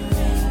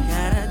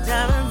 Got a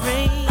diamond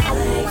ring. I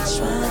ain't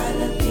trying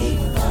to be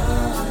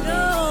fun.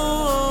 No.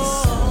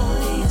 It's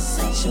only a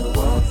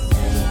sensual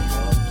thing.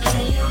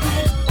 Can you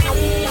get with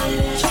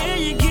it? Can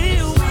you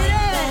get with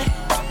it?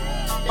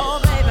 Oh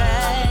baby,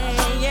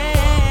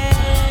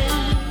 yeah.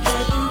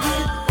 Can you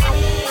get with it?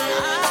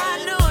 I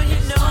know you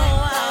know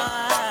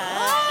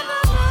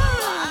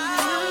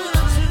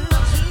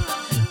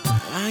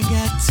I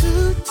got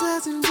 2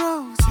 dozen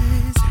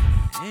roses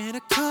and a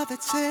card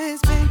that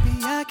says, baby,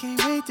 I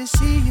can't wait to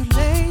see you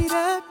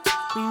later.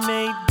 We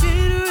made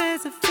dinner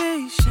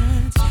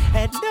reservations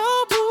at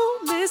Nobu,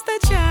 Mr.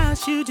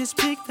 Childs. You just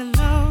picked the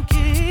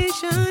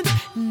location.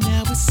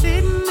 Now we're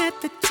sitting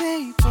at the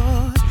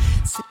table,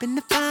 sipping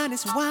the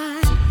finest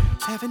wine,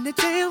 having a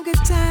damn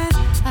good time.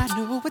 I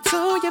know what's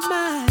on your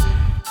mind.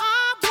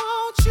 I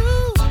want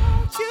you,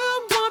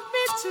 you want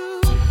me to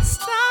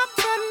stop,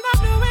 but I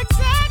know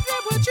exactly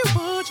what you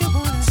want. You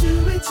wanna do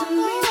it to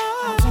me.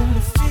 I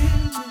wanna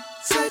feel you,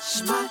 touch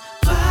my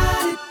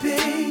body,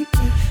 baby,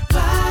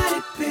 body,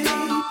 baby.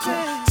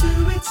 Do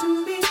it to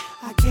me.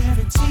 I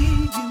guarantee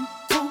you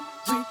won't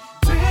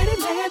regret it.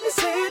 Let me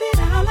say it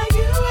out like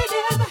you ain't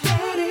never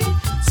had it.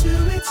 Do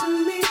it to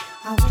me.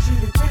 I want you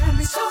to grab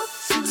me so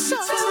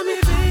tell me,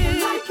 baby,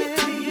 like it,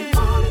 when you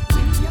want it,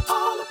 when you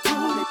all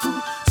upon it, boo.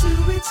 Do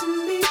it to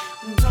me.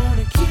 I'm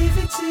gonna give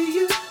it to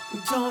you.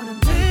 We're gonna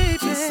make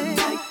this a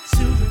night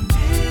to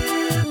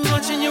remember.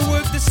 Watching you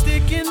work the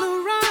stick in the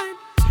rhyme,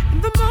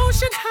 and the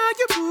motion how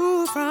you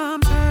move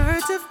from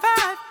 3rd to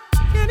 5.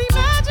 Can't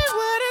imagine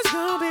what it's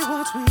gonna be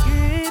once we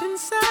get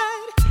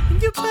inside. And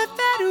you put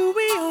that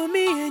ooey on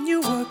me, and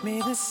you work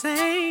me the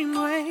same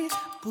way.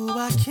 Boo,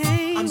 I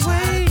can't I'm wait.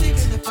 tired of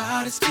thinking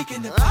about it,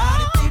 speaking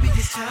about it. Baby,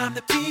 it's time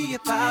to be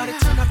about it.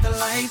 Turn off the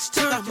lights,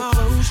 turn off your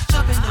clothes,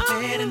 jump in the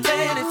bed and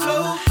let it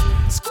flow.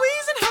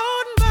 Squeezing,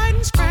 holding,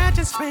 biting,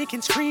 scratching,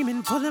 spanking,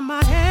 screaming, pulling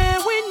my hair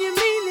when you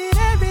mean it.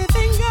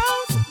 Everything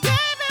goes,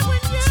 baby,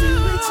 when you do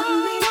it to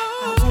me.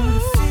 I wanna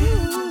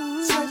feel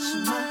you, touch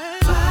my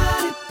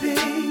body,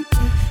 baby,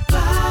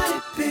 body,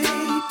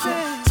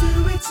 baby. Do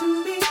it to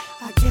me.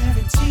 I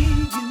guarantee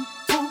you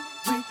won't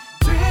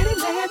regret it.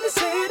 Let me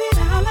say it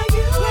out like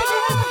you ain't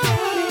never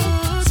had it.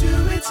 Do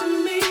it to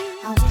me.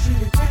 I want you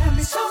to grab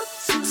me so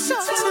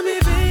tell me,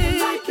 baby,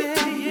 like it,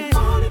 when you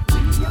want it,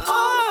 when you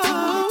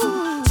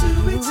all do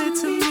it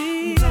to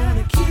me. I'm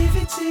gonna give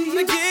it to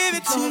you. Give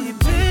it to you,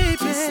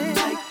 baby. It's a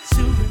night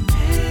to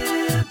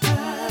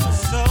remember.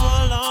 So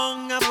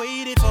long I've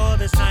waited for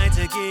this night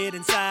to get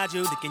inside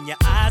you. Look in your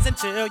eyes and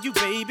tell you,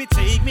 baby,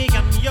 take me,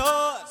 I'm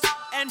yours.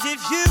 And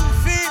if you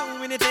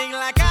feel anything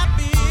like I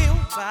feel,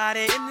 by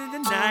the end of the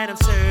night, I'm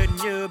certain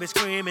you'll be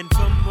screaming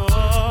for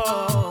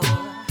more.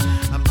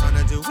 I'm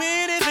gonna do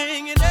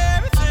anything and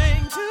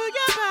everything to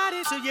your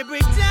body till you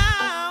break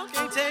down.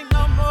 Can't take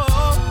no more.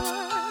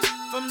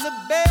 From the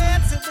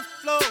bed to the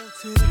floor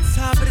to the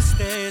top of the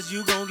stairs,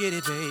 you gon' get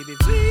it, baby.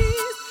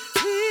 Please,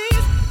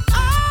 please,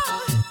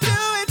 oh, do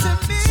it to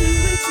me. Do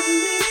it to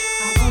me.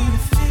 I wanna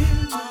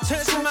feel you,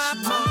 Touch my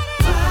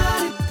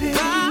body, baby,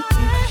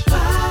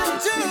 body,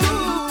 do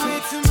baby.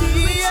 it to me,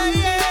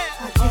 yeah, yeah.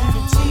 I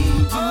guarantee you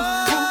Oh,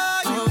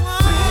 won't you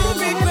won't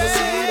regret it.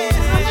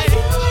 do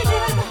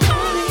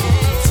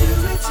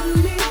it to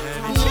me.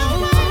 I want you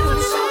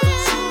so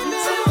tell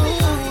me, do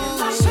it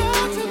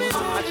to me.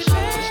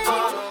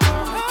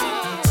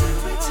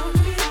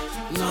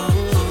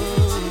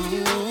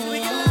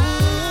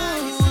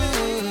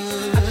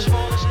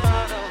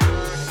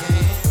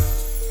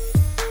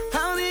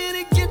 How did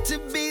it get to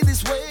be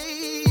this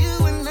way?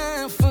 You and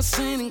I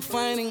fussing,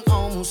 fighting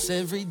almost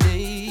every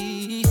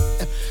day.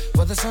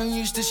 Well, the sun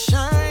used to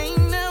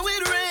shine, now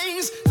it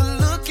rains. The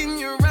look in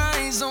your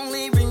eyes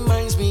only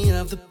reminds me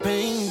of the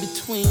pain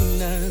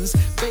between us.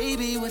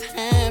 Baby, what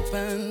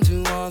happened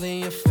to all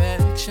the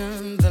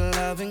affection, the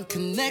love and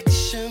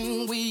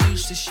connection we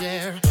used to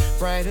share?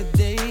 Brighter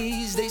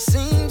days, they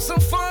seem so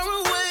far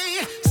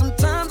away.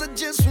 Sometimes I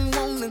just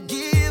wanna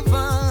give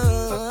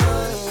up.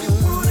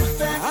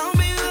 I'll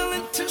be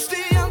willing to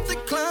stay out the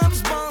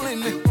clubs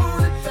ballin'.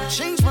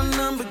 Change my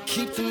number,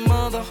 keep them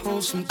other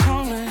hoes from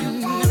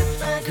calling.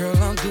 Girl,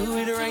 I'll do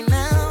it right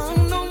now,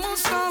 no more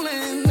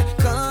stalling.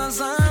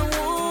 Cause I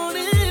want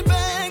it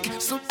back,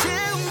 so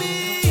tell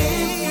me,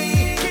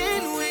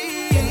 can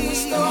we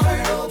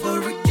start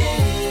over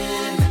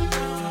again?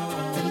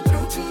 Been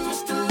through too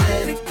much to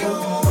let it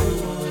go.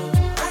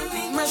 I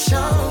need my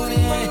shawty.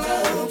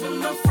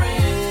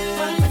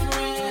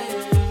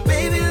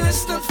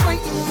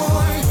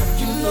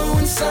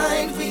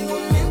 inside. We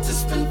were meant to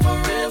spend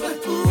forever.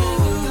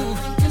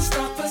 Nothing can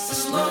stop us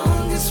as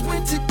long as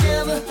we're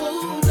together.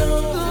 Hold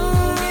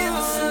on, give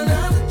us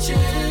another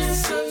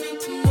chance. I need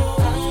to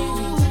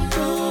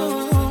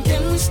know.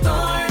 Can we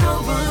start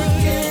over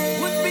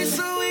again? Would be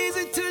so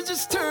easy to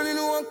just turn and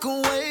walk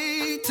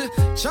away, to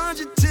charge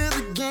it to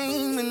the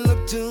game and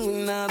look to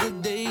another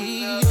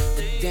day.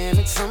 But damn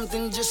it,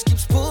 something just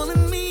keeps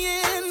pulling me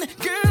in.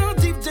 Girl,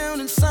 deep down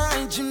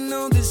inside, you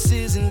know this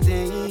isn't the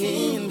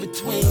end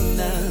between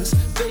us.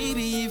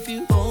 Baby, if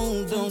you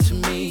hold on to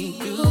me,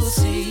 you'll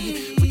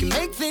see we can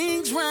make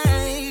things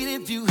right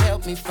if you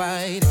help me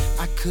fight.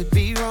 I could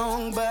be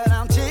wrong, but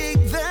I'll take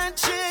that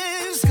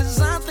chance, cause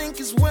I think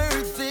it's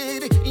worth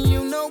it.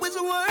 You know it's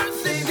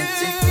worth it, girl.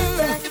 Take me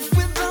back. If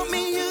without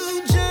me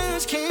you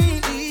just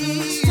can't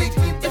leave. Take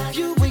me back. If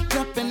you wake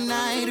up at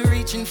night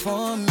reaching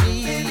for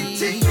me, baby,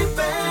 take me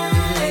back.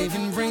 If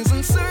living brings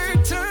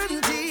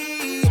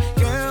uncertainty,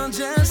 girl,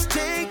 just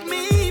take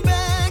me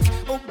back.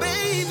 Oh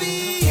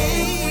baby,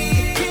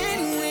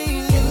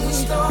 can we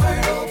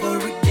start over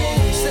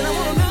again? Said I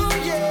wanna know,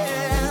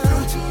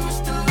 yeah. Too much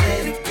to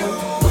let it go.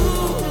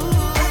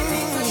 I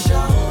need to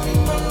show me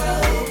my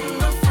love and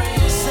my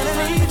friends. Said I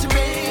need you,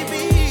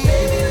 baby.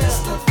 Baby, let's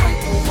not fight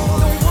no more.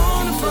 Don't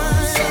wanna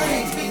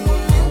fight. We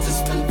were meant to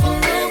spend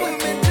forever.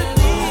 Meant to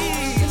be.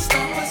 Can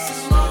stop us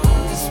as long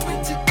as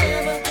we're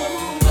together.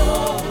 Hold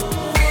on,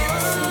 give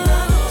us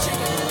another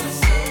chance.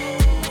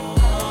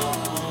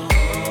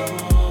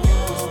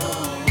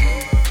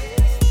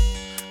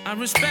 I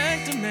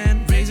respect a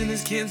man raising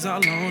his kids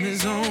all on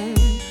his own.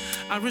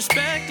 I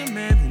respect a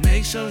man who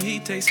makes sure he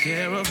takes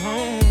care of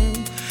home.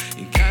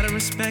 You gotta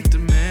respect a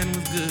man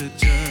with good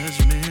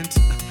judgment,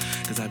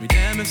 cause I'd be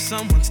damned if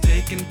someone's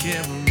taking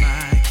care of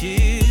my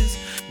kids.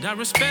 And I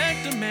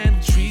respect a man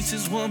who treats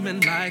his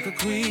woman like a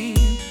queen.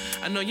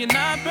 I know you're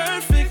not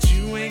perfect,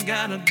 you ain't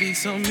gotta be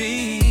so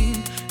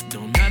mean.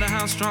 Don't matter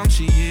how strong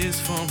she is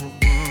for a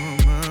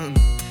woman,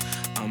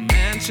 a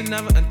man should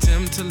never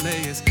attempt to lay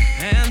his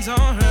hands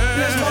on her.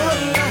 There's more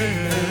to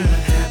life than what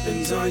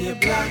happens on your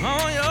block.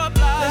 On your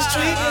block. Let's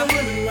treat the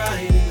women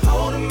right and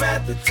hold them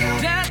at the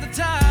top. At the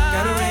top.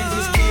 Gotta raise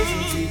these kids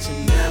and teach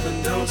them never,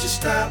 don't you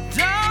stop.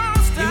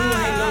 Don't stop. You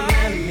ain't no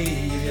man to me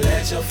if you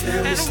let your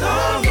family And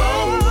starve.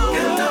 whoa,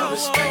 Got no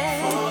respect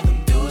for them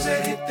dudes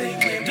that hit they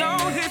women.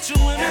 don't hit your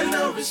women. Got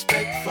no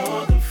respect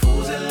for them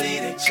fools that lead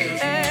their children.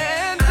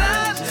 And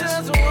I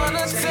just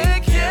wanna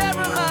take care of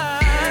mine.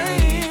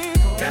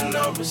 Got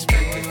no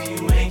respect if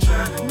you ain't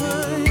trying to do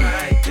the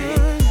right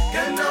thing.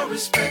 Got no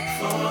respect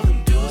for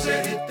them dudes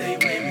that hit they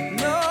women.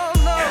 No,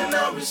 Got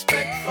no. no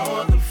respect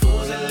for them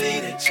fools that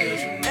lead their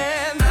children.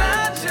 And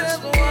I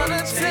just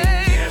wanna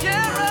take care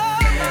of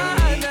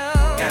mine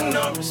now. Got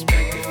no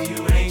respect if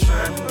you ain't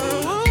trying to do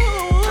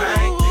the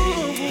right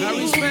thing. I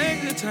respect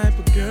the type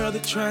of girl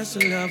that tries to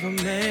love a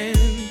man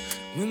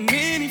with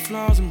many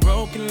flaws and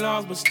broken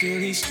laws, but still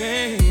he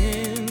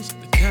stands.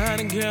 The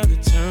kind of girl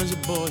that turns a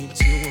boy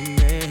into a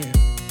man.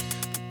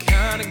 The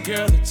kind of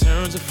girl that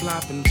turns a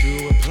flop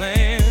into a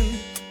plan.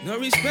 No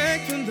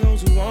respect from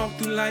those who walk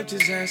through life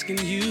just asking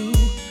you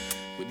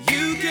what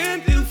you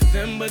can do for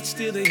them, but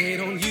still they hate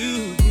on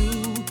you.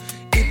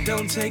 It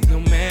don't take no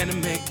man to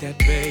make that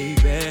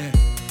baby,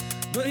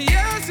 but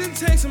yes, it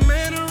takes a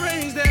man to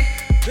raise that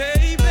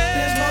baby.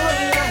 There's more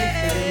to life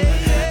than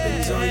what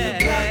happens on your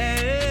block.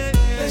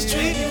 Let's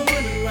treat the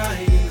women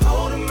right and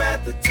hold them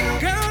at the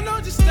top. Girl,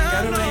 don't you stop.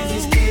 Gotta raise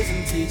these kids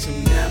and teach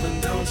them never,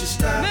 don't you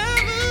stop.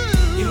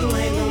 Never. You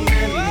ain't no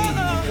man to me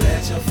if you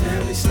let your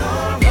family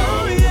starve.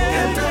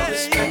 Got no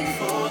respect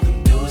for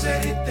them dudes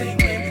that hit they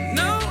women.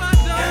 No, I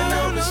don't. Got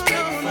no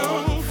respect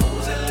for them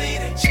fools that lead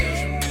their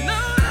children. No.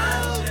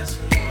 I just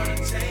wanna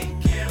take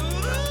care of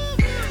my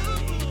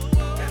family.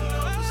 Got no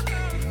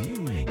respect if you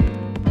ain't.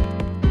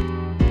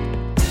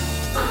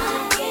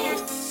 I get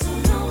so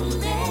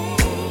lonely,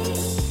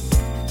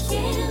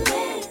 can't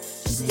let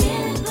just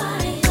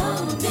anybody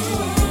on me.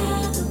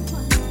 The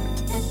one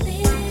that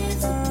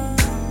lives in me,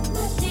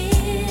 my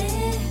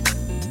dear.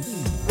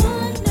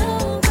 One no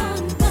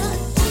one but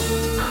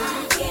you.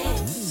 I get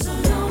so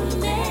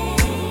lonely,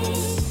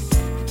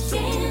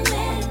 can't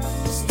let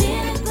just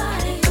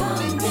anybody on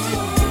me.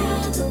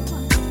 The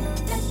one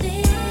that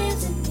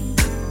lives in me,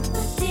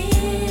 my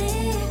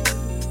dear.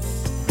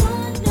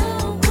 One no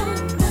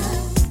one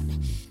but.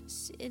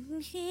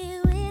 Sitting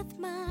here with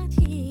my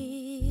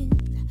tears,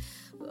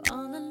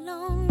 all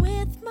alone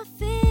with my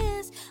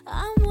fears.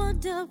 I'm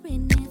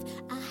wondering if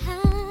I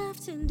have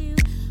to do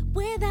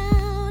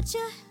without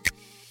you.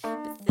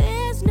 But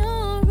there's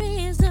no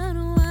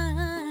reason why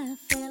I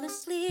fell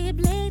asleep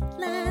late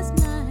last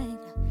night,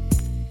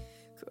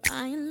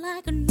 crying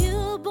like a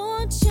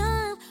newborn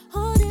child,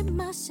 holding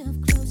myself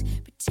close,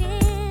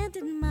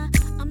 pretending my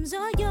arms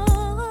are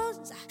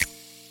yours.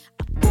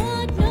 I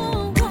want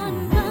no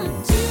one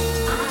but you.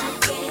 I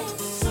get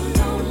so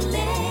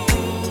lonely,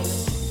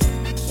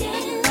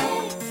 can't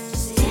let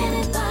just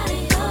anybody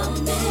hold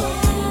me.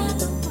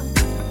 The one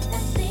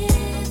that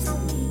lives in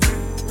me,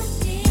 my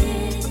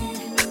dear.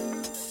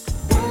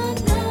 Want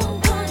no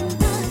one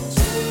but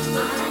you.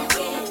 I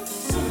get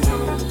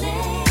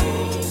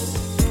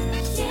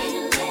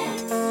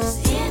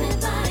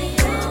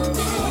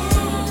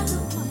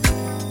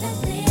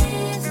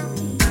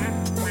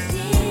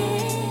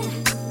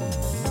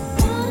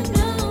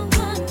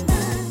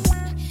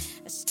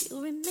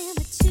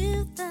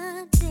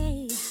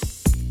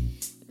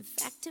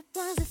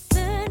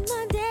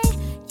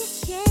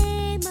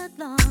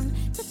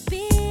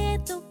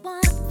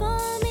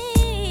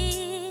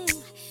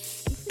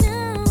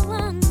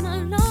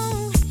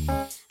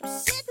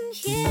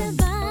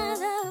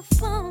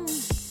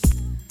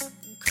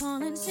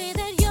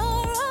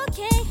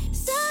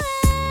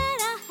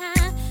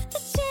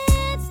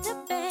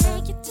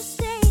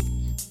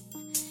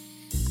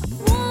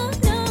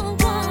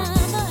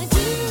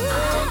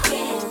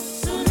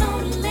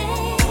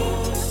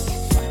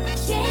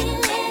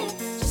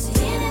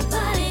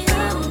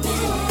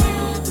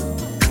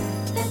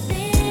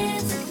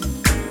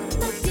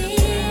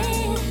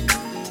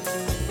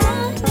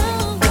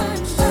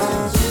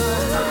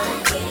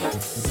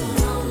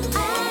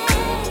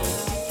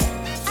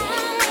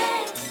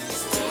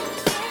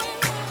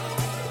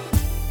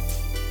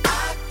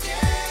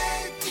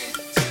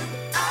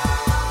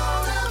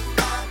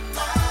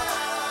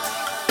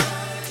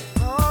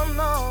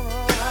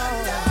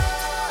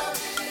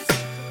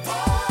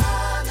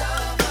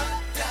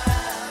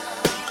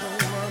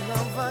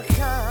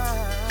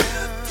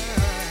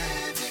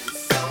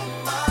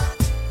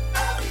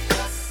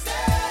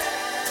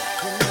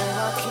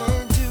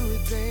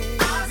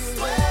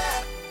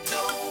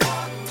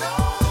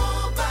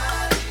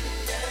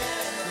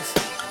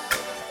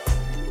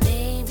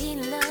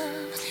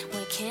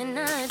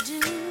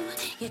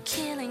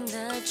feeling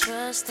the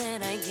trust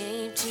that I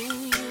gave to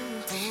you.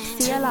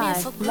 CLI,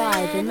 Took me for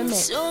live in the granted, mix.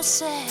 so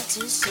sad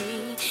to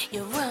see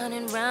you're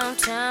running round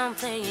town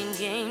playing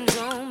games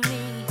on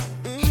me.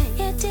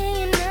 Yeah,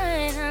 day and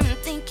night I'm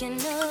thinking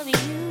of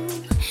you.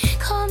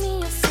 Call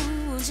me a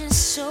fool,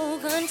 just so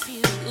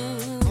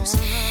confused.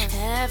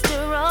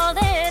 After all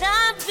that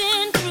I've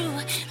been through,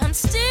 I'm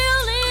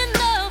still in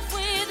love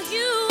with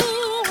you,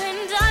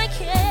 and I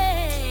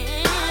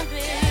can't,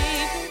 baby.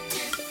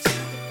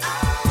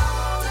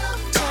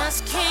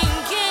 Just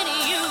can't get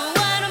you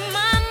out of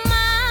my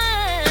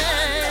mind.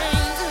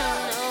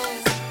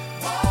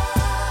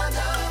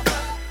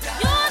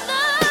 Your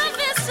love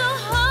is so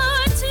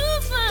hard to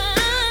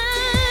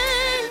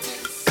find.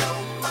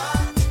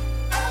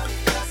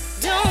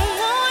 Don't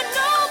want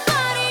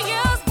nobody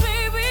else,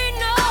 baby,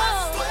 no.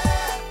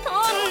 Oh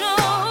no.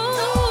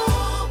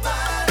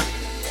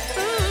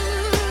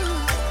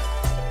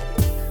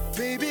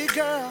 Baby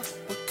girl,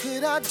 what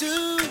could I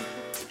do?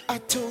 I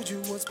told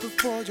you once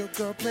before your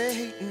girl played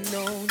hating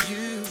on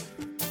you.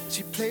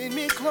 She played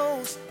me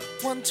close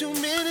one too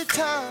many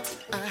times.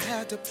 I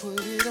had to put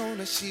it on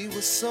her, she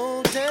was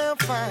so damn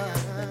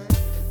fine.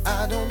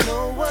 I don't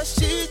know what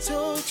she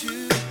told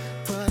you,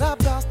 but I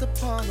bounced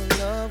upon her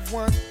love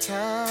one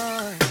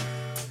time.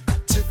 I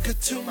took her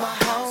to my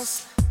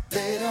house,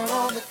 laid her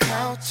on the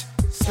couch,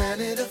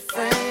 slanted a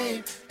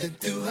frame, then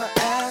threw her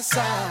ass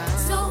out.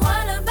 So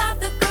what about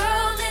the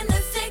girl in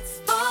the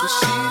 6'4"? But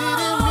she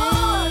didn't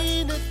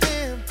mean a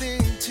damn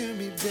thing to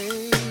me,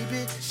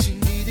 baby. She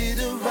needed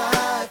a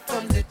ride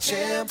from the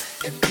jam,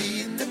 and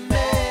being the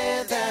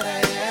man that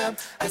I am,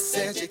 I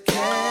said you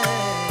can.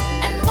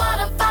 And what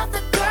about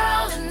the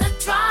girl in the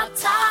drop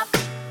top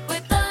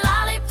with the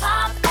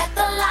lollipop at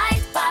the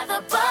light by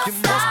the bus You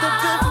must have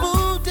been stop?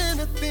 fooled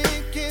into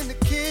thinking the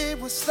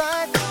kid was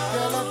like,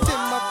 girl, I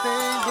did my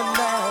thing, and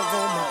now I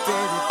want my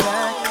baby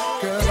back.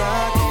 Girl, I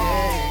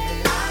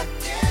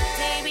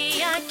Baby,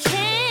 I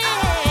can't.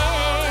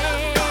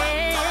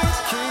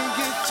 can't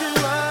get you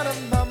out of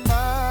my mind.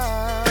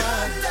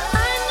 I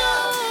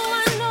know.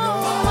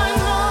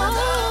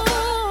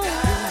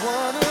 You're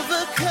one of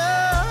a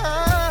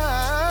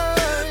kind,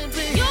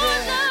 baby. Your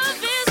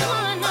love is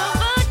one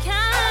of a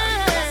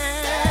kind.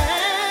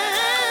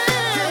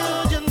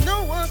 Girl, you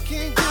know I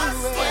can't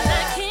do it. And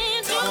I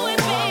can't do it,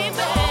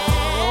 baby.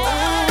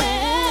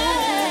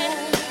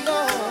 No.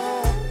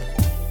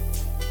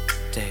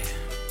 Damn,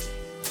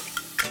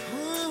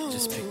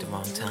 just picked the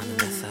wrong time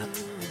to mess up.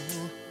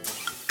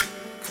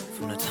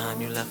 From the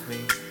time you left me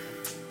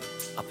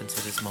up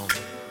until this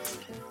moment,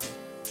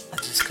 I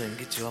just couldn't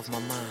get you off my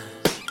mind.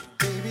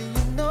 Baby,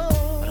 you know.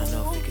 But I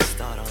know if we could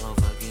start all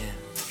over again,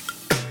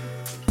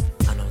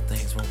 I know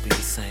things won't be the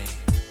same.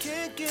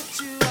 Can't get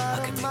you I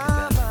out can of make it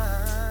my better.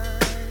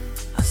 mind.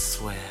 I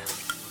swear.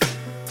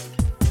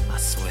 I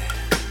swear.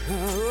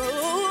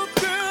 Oh,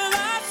 girl,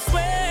 I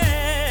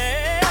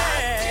swear.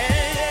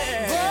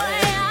 Boy,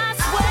 I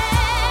swear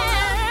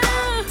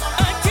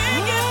I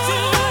can't get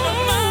you out of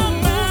my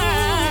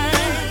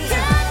mind.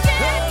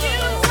 can't get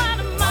you out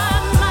of my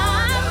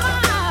mind.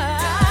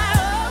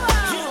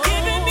 You're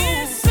giving me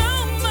so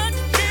much,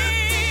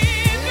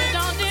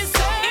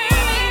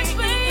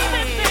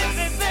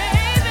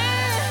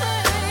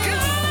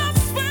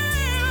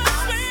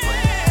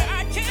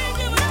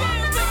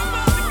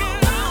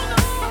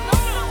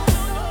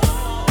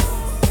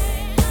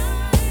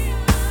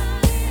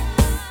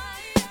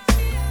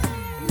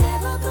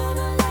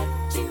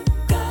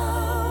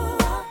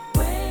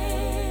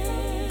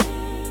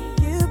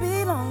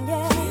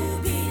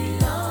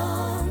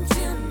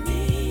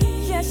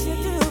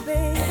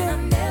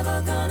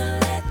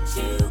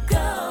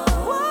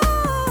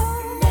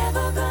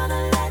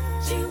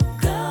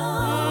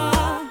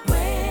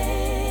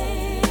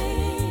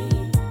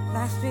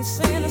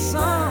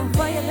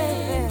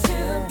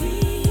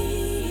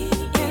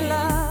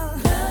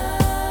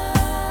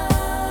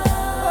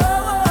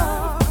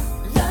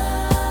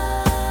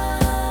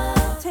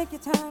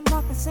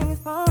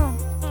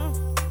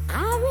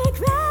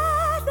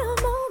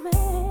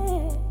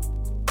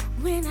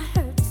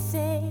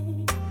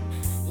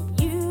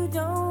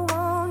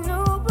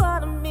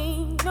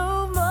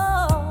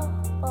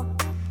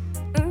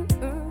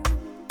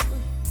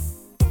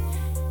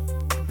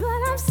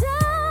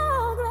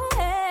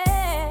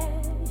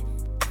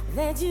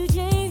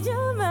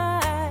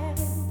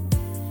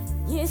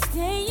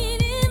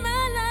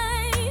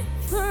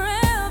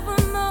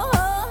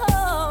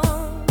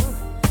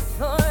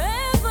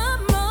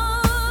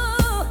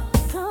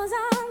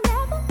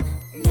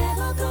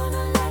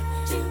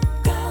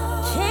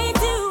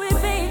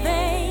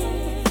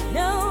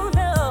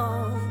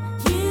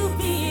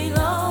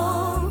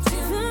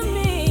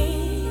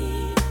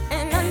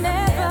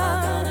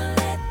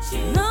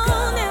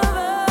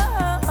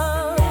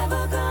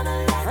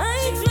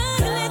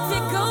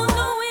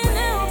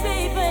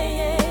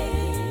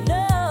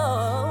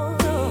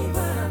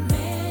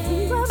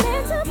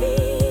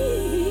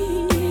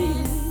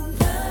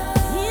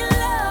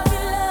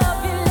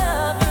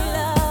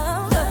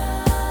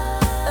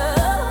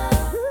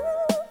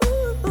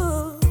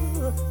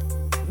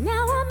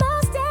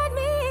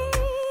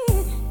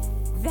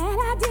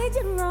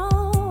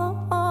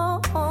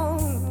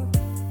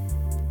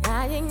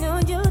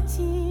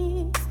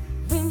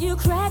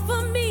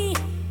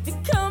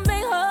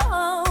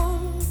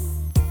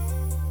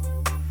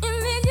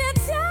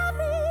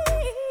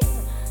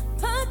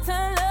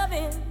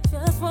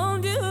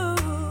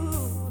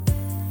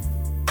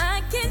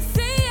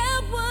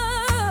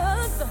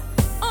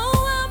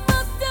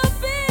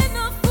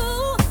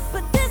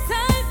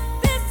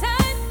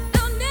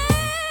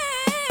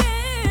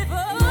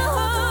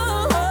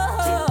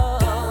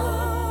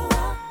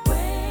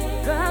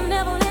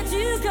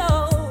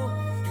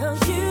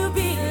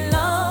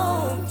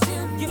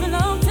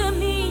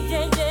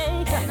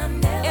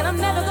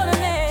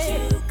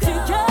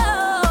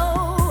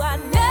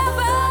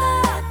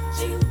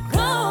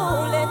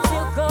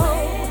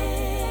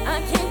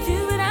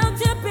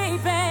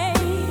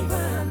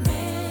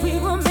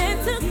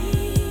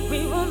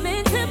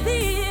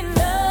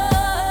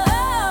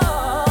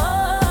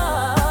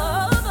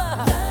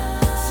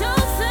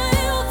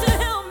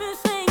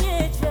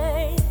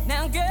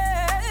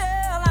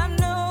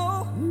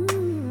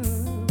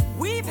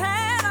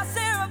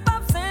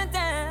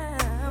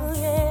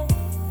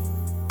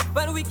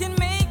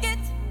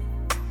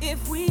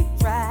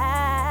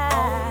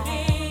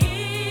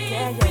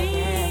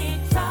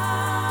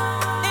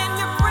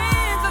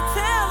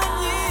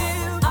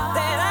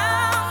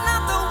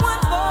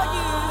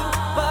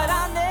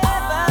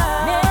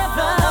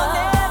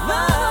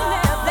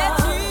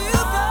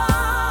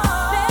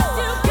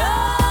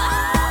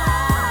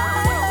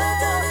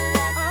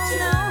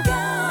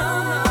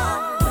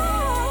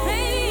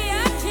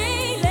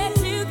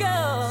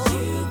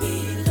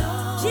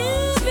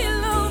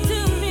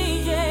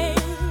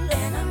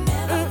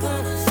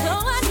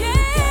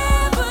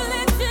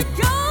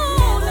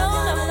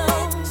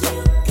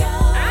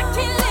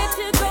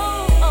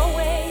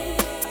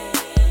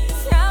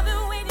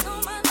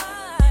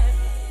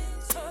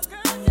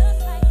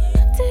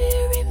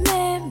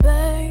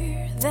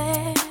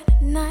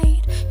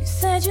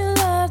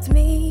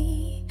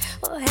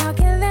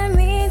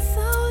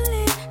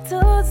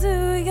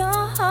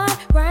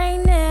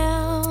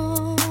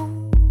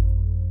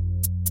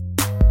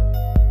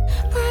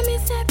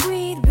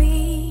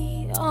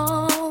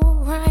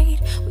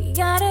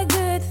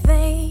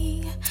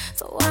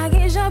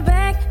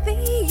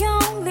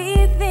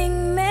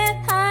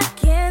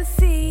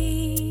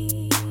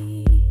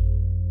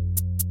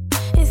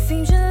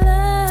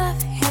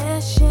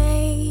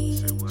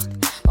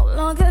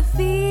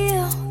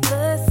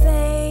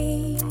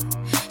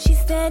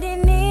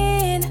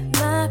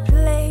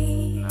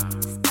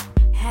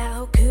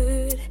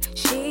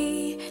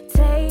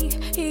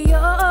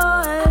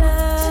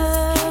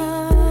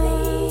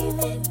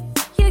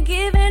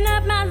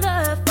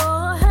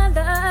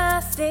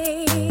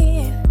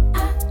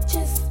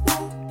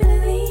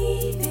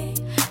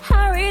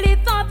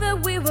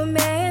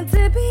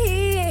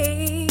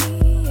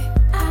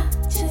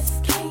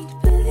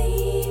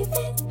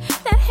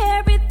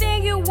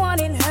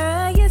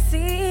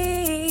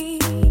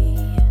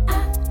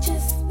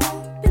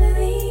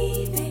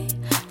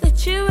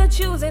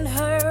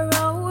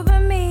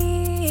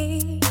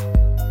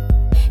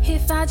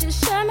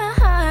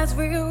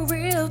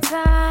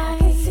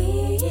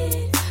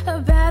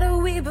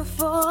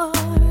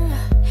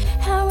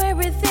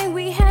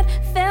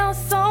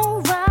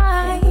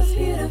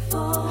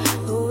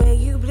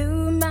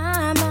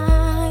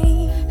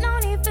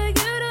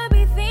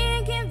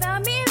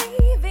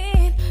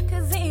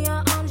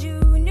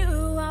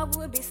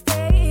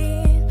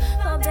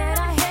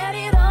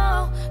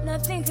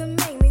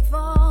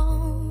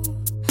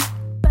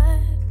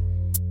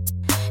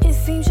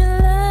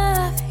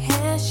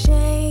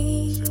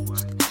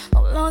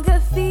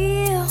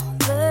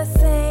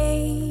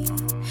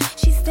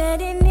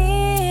 standing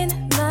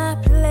in my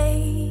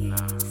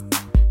place.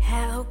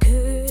 How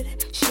could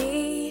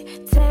she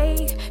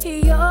take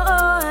your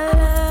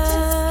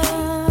love?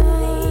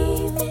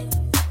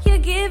 You're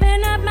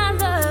giving up my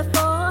love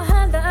for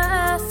her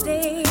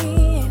lusting.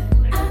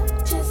 I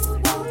just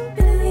won't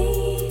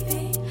believe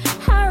it.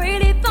 I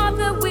really thought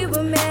that we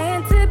were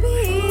meant to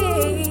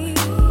be.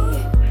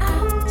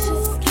 I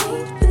just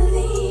can't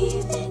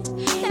believe it.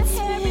 That's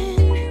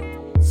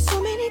everything. So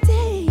many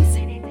days,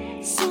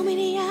 so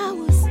many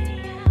hours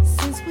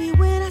since we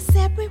went our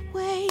separate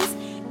ways,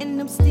 and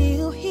I'm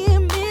still here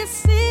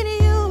missing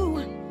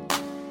you.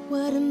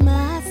 What am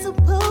I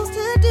supposed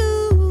to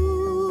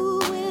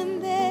do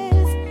when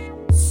there's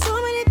so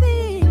many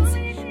things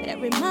that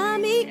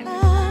remind me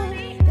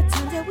of the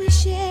time that we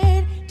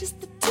shared,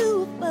 just the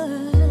two of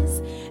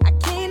us? I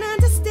can't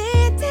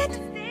understand it.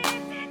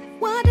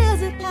 Why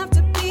does it have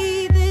to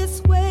be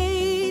this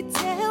way?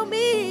 Tell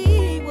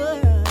me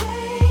what,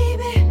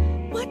 baby,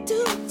 what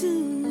do I do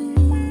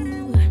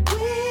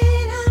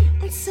when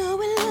I'm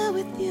so in love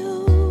with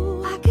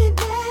you? I could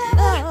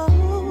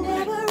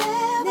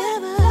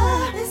never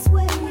love this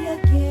way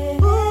again.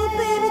 Oh,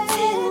 baby,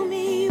 tell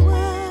me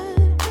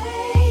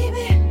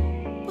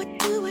what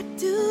do I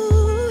do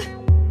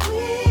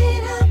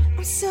when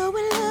I'm so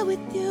in love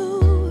with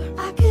you?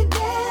 I could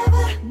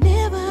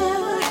never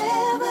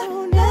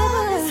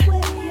love this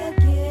way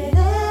again.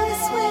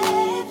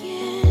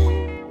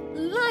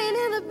 Lying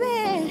in the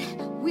bed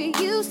we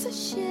used to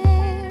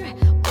share.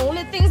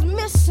 Only thing's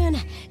missing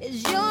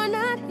is you're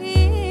not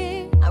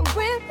here. I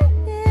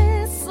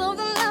reminisce of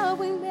the love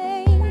we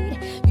made.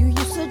 You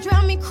used to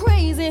drive me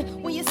crazy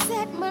when you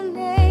said my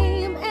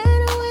name,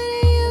 and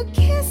when you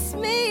kissed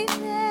me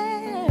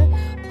there.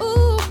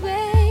 Ooh,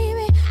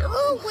 baby,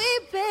 ooh, wee,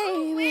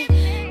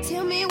 baby.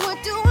 Tell me, what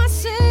do I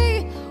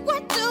say?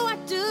 What do I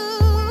do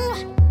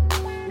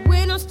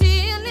when I'm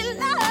still in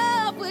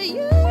love with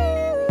you?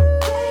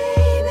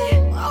 Baby,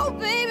 oh,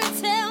 baby,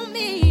 tell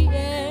me,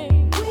 yeah.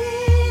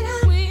 When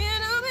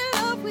I'm in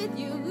love with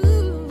you,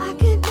 I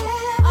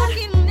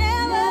can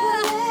never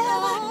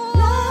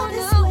love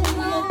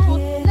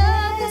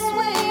this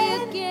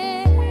way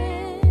again.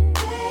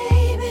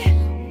 Baby,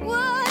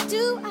 what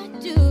do I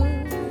do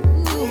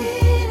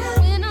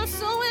when I'm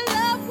so in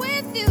love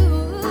with you?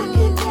 I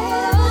can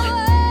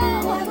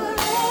never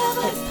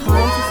It's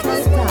time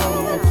to slow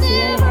down with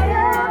CLI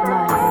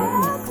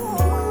live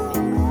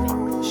in the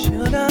mix.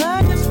 Sugar,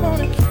 I just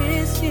wanna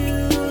kiss you.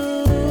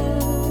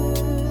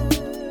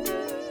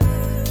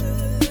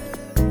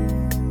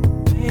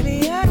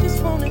 Baby, I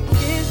just wanna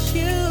kiss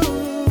you.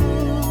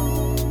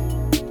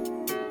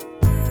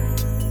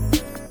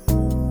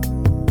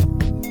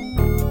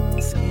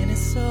 Skin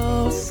is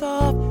so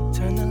soft,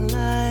 turn the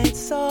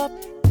lights off.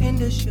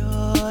 Tender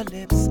your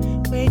lips,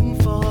 waiting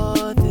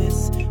for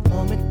this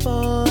moment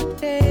for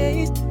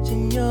days.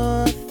 Touching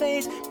your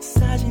face,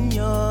 massaging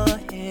your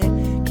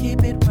head,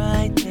 keep it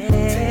right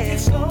there.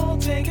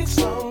 Take it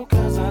slow,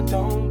 cause I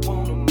don't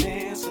wanna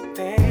miss a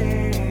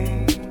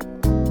thing.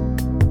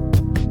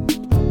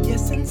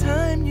 Yes, in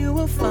time you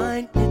will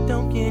find it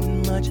don't get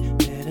much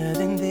better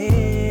than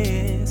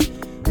this.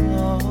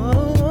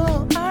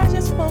 Oh, I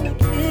just wanna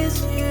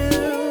kiss you.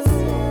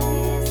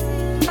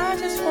 I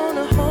just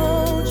wanna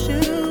hold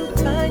you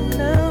tight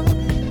now.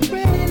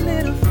 Pretty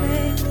little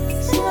thing,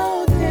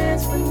 slow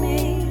dance with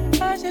me.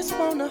 I just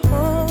wanna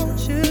hold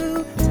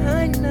you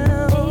tight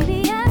now.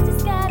 Baby, I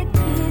just gotta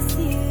kiss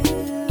you.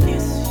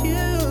 Kiss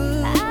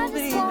you, I just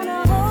baby.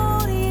 wanna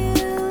hold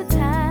you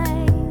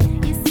tight.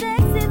 You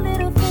sexy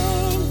little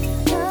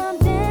thing, come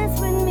dance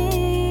with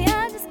me.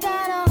 I just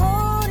gotta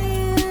hold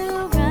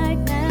you right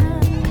now.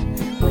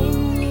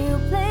 When you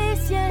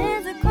place your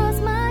hands across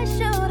my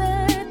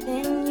shoulder,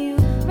 then you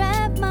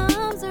wrap my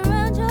arms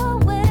around your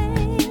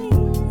waist.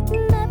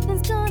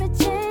 Nothing's gonna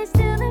change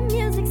till the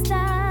music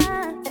stops.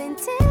 But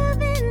until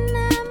then,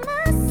 I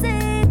must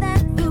say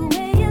that the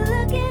way you're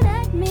looking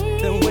at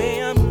me, The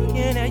way I'm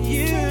looking at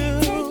you,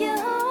 take you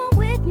home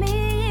with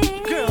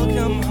me. girl,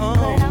 come But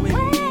home I'm with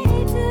way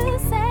me. too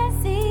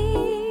sassy.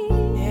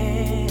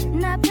 Yeah.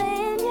 Not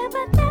playing you,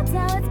 but that's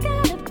how it's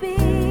gotta be.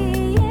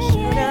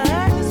 Sugar,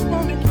 Yeah. I just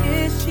wanna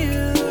kiss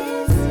you.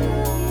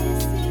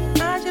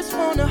 I just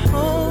wanna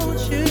hold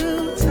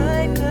you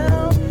tight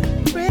now.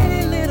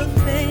 Pretty little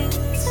thing,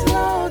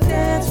 slow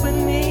dance with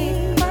me.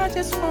 I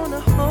just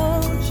wanna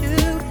hold you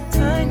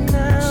tight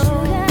now.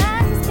 Sugar, I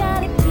just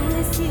gotta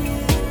kiss you.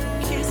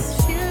 Kiss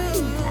you.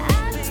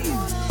 I just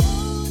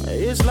wanna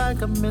It's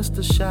like I missed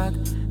a shot.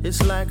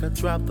 It's like I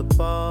dropped the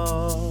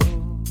ball.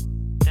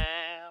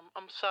 Damn,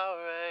 I'm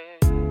sorry.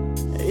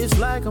 It's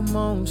like I'm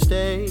on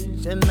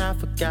stage and I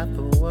forgot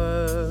the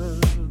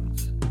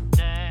words.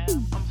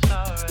 Damn, I'm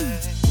sorry.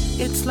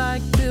 It's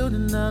like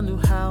building a new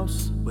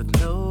house with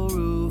no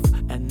roof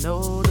and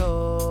no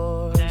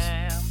doors.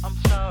 Damn, I'm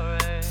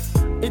sorry.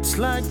 It's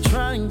like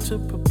trying to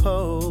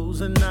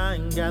propose and I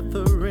ain't got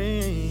the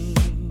ring.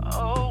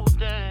 Oh,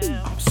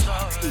 damn, I'm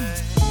sorry.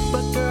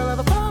 But girl, I've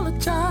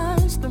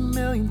apologized a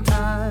million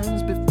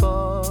times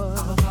before.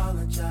 I've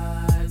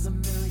apologized a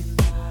million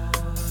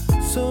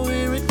more. So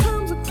here it comes.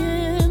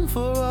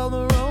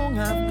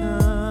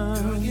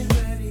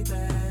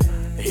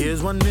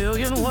 Here's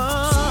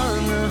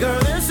 1,000,001. Girl,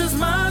 this is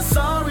my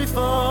sorry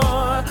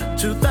for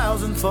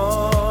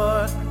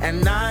 2004.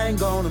 And I ain't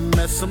gonna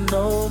mess up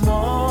no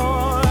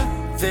more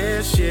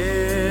this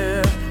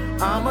year.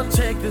 I'ma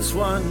take this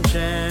one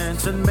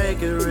chance and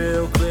make it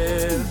real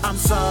clear. I'm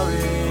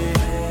sorry,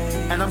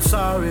 and I'm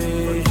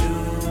sorry,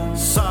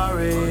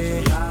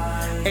 sorry,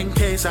 in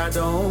case I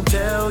don't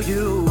tell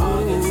you.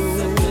 August,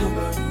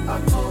 September,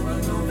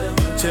 October,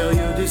 November, tell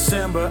you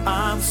December,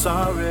 I'm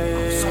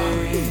sorry.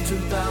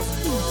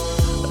 2004.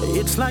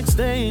 It's like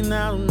staying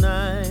out all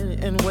night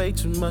and way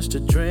too much to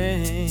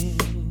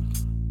drink.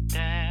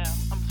 Damn,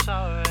 I'm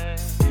sorry.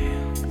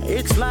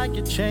 It's like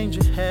you change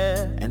your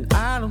hair and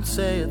I don't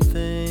say a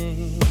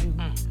thing.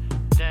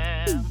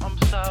 Damn, I'm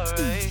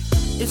sorry.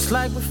 It's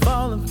like we're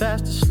falling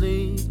fast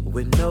asleep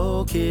with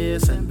no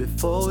kiss and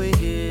before we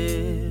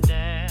hit.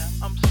 Damn,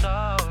 I'm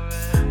sorry.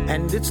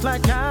 And it's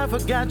like I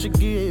forgot your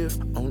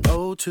gift on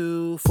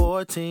 02,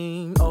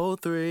 14,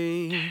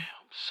 03. I'm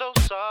so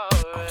sorry.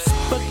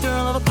 But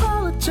girl, I've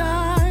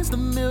apologized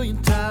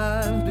 1,000,000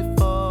 times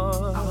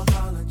before. I'll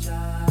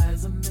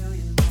apologize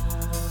 1,000,000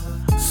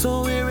 more.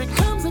 So here it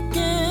comes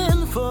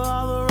again for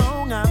all the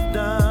wrong I've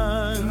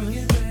done.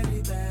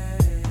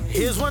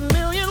 Here's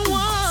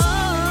 1,000,001.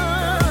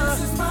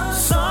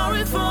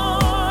 Sorry for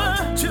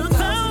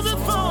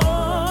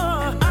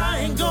 2004. I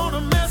ain't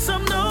gonna mess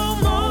up no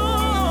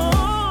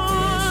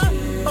more.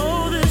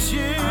 Oh, this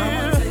year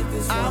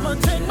I'ma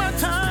take my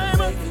time.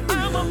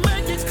 I'ma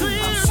make it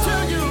clear to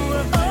you.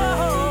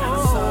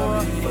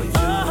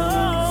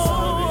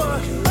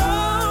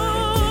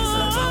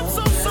 I'm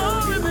so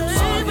sorry,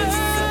 baby.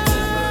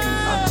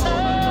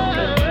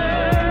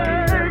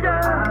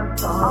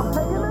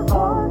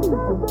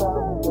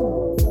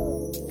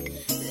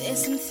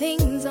 There's some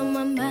things on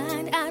my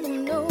mind I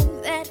don't know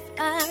that I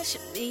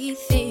should be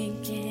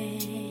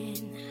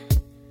thinking.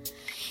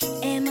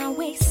 Am I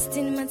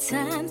wasting my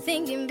time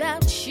thinking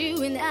about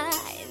you and I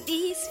and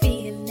these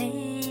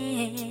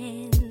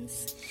feelings?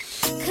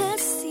 Could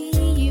see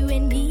you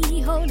and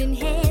me holding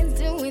hands,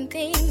 doing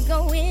things,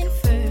 going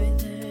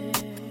further.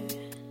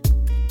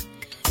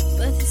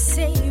 But they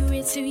say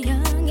we're too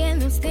young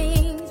and those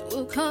things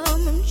will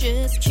come. I'm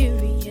just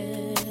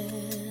curious.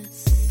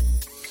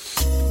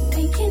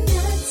 We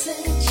cannot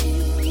touch you,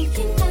 we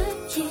cannot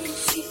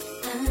kiss you.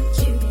 I'm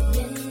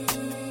curious.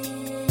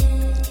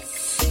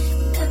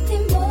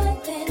 Nothing more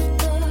than a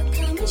thought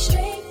coming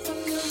straight from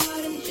your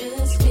heart. I'm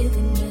just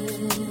feeling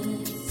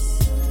this.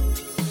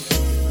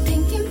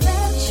 Thinking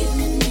about you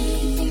and me,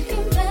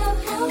 thinking about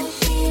how it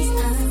feels.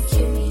 I'm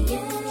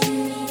curious.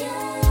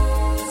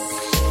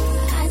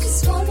 I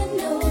just wanna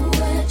know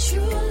what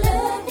true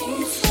love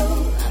is. So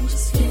I'm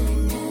just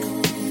feeling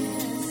this.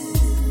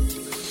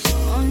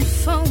 On the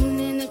phone,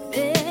 in the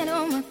bed,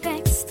 on my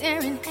back,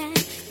 staring at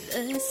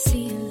the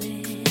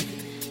ceiling.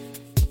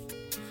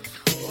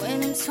 When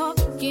I'm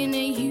talking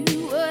to you,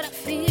 what I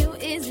feel,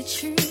 is it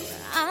true?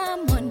 I'm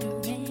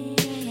wondering.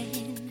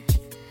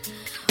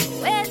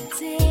 Wet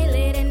day,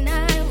 late at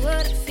night,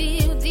 what I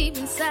feel deep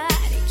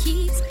inside, it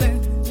keeps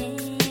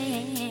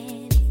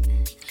burning.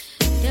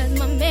 Does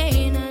my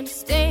man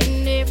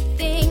understand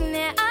everything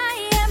that I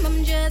am? I'm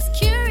just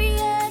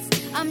curious.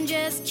 I'm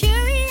just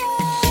curious.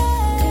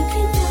 We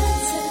cannot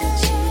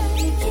touch you,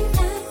 we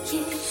cannot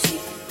kiss you.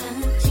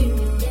 I'm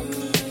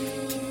curious.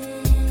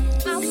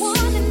 I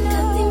wanna know.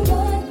 Nothing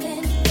more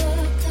than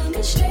love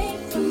coming straight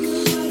from the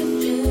heart. I'm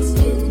just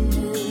feeling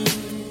good.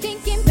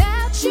 Thinking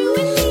about you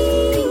and me.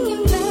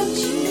 Thinking about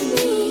you and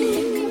me.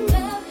 Thinking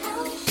about how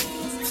it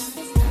feels.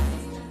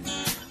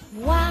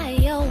 Why,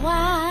 oh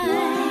why?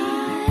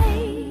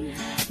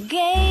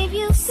 Gave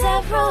you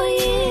several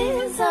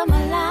years of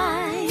my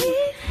life,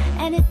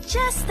 and it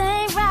just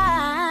ain't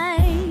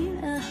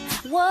right.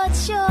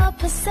 What's your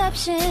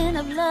perception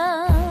of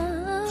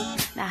love?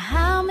 Now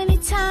how many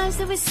times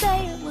did we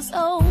say it was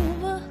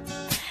over?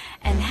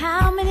 And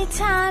how many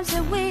times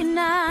did we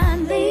not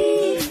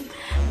leave?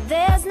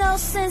 There's no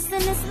sense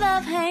in this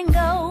love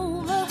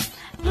hangover.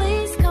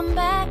 Please come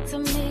back to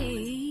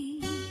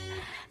me,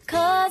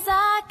 'cause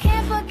I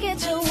can't forget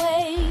your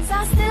ways.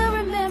 I still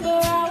remember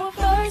our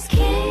first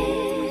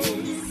kiss.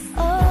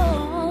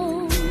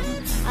 Oh,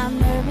 I'm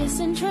nervous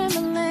and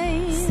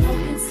trembling,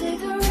 smoking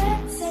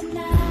cigarettes at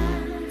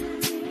night.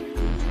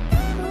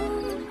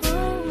 Ooh,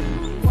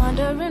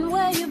 wondering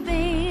where you've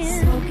been,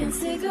 smoking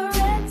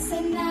cigarettes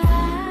at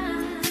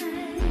night.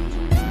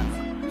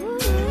 Ooh,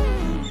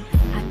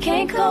 I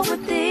can't cope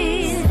with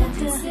this,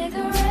 smoking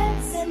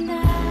cigarettes at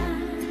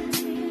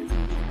night.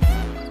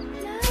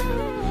 No,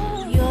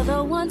 you're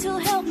the one to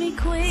help me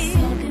quit,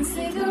 smoking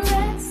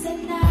cigarettes at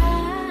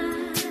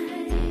night.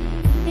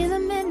 In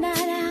the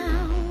midnight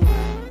hour,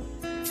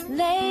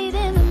 late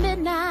in the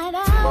midnight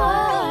hour,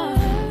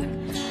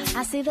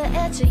 I see the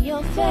edge of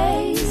your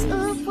face,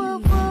 ooh,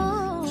 ooh,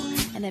 ooh,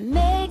 and it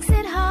makes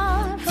it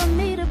hard for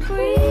me to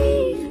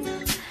breathe.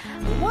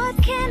 What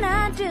can I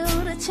do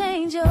to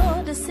change your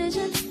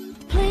decision?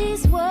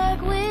 Please work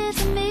with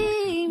me,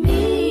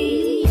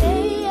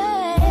 yeah,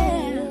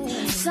 yeah.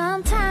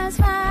 Sometimes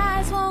my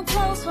eyes won't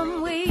close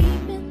from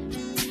weeping,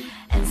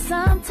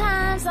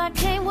 I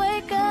can't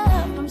wake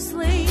up from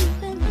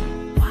sleeping.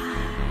 Why?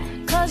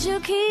 'Cause you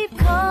keep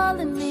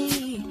calling me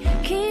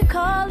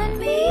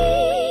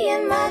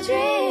in my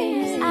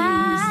dreams.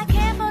 I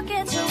can't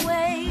forget your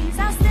ways.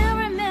 I still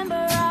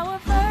remember our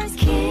first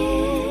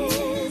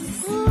kiss.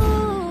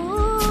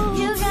 Ooh,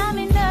 you got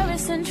me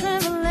nervous and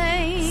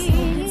trembling.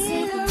 Smoking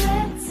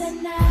cigarettes at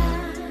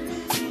night.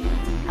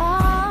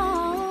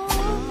 Oh,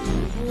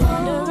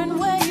 wondering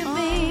where you've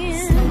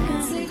been.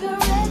 Smoking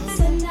cigarettes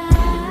at night.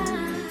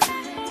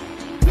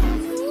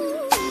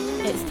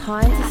 It's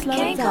time to slow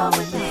it down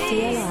with the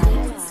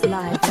CLI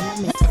live in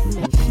the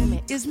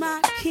mix. Is my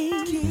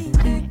king, he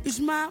is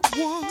my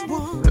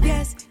one.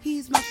 Yes,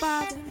 he's my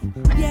father.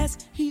 Yes,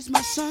 he's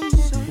my son.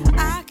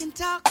 I can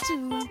talk to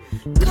him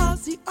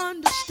 'cause he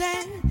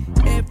understands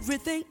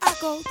everything I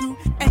go through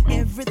and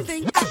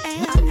everything I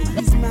am.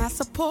 He's my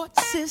support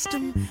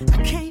system. I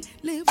can't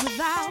live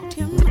without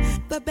him.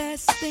 The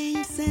best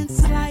thing since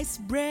sliced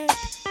bread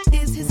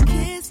is his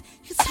kiss,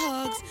 his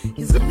hugs,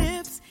 his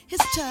lips,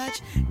 his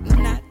touch.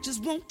 And I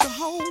just want the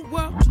whole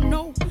world to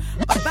know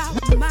about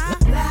my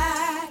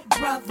black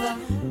brother.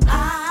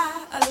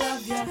 I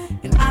love you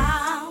and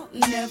I'll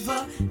never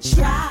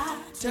try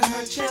to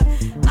hurt you.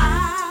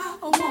 I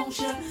want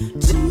you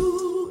to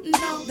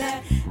know that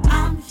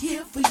I'm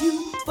here for you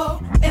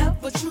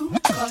forever true.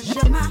 'Cause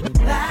you're my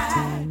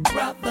black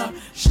brother,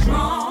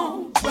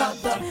 strong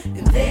brother,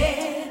 and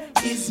there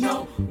is no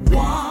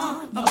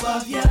one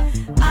above you.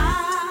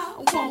 I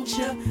want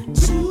you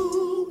to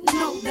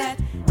know that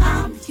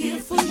I'm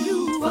here for you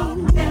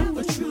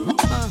forever true.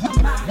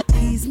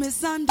 He's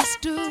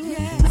misunderstood.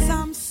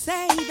 Some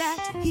say that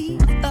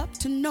he's up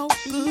to no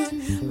good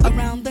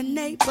around the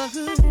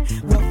neighborhood.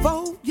 Well,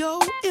 for your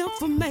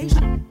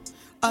information,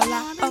 a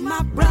lot of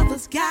my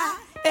brothers got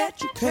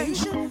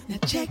education. Now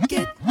check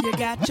it. You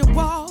got your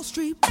Wall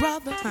Street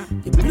brother,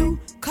 your blue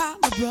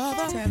collar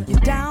brother,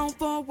 you're down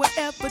for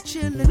whatever,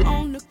 chilling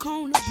on the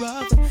corner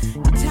brother,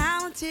 your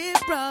talented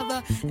brother,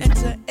 and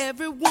to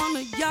every one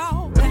of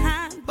y'all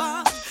behind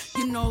bars,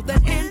 you know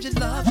that Angie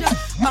loves you.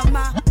 My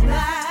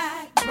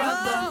black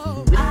brother,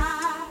 I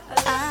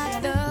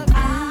love you.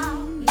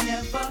 I'll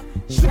never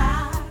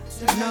try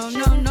to hurt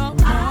you. No.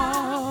 I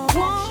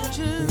want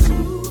you to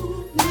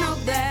know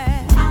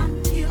that I'm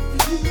here for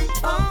you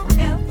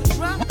forever,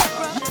 brother.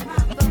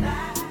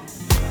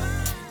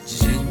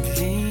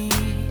 Gently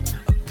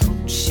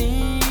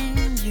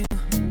approaching you,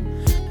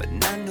 but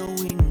not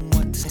knowing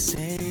what to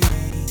say.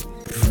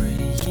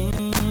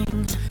 Praying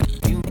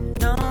you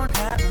don't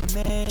have a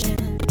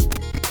man.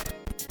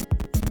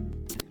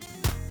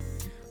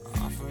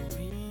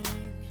 Offering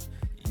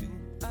you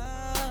a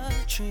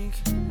drink,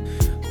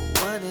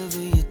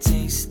 whatever your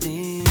taste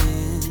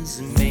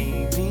is.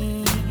 Maybe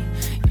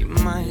you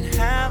might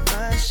have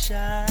a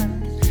shot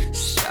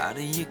of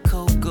your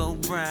Cocoa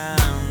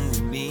Brown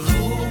with me.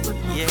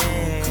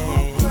 Yeah.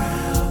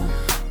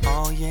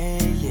 Oh yeah.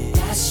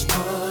 That's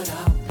what I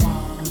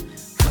want.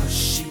 'Cause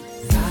she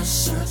got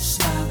such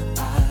style. I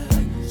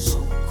like so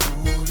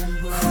cool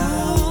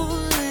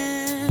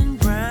and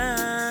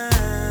brown.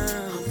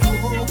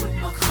 Cool with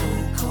my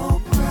Cocoa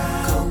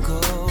Brown.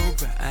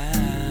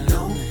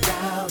 No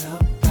doubt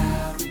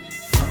about it.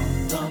 From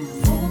the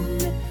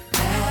moment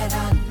that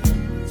I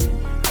looked in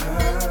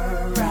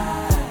her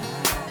eyes,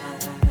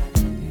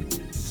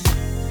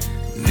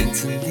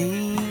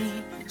 mentally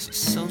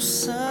she's so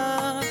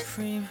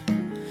supreme,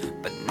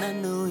 but not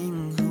knowing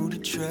who to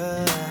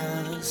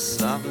trust.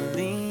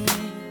 Softly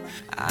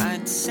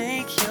I'd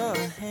take your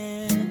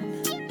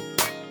hand,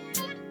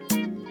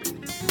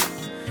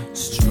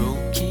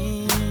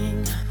 stroking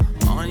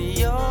on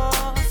your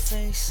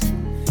face,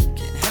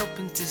 can't help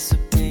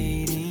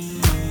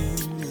anticipating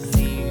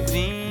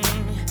leaving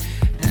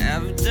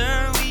after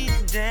we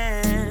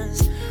dance.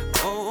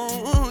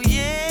 Oh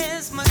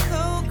yes, my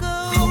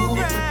Cocoa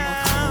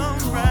Brown,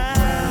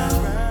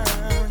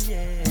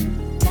 yeah.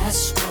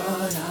 That's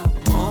what I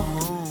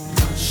want.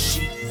 'Cause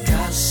she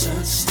got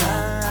such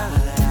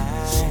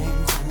style, so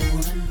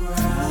cool and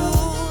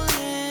brown.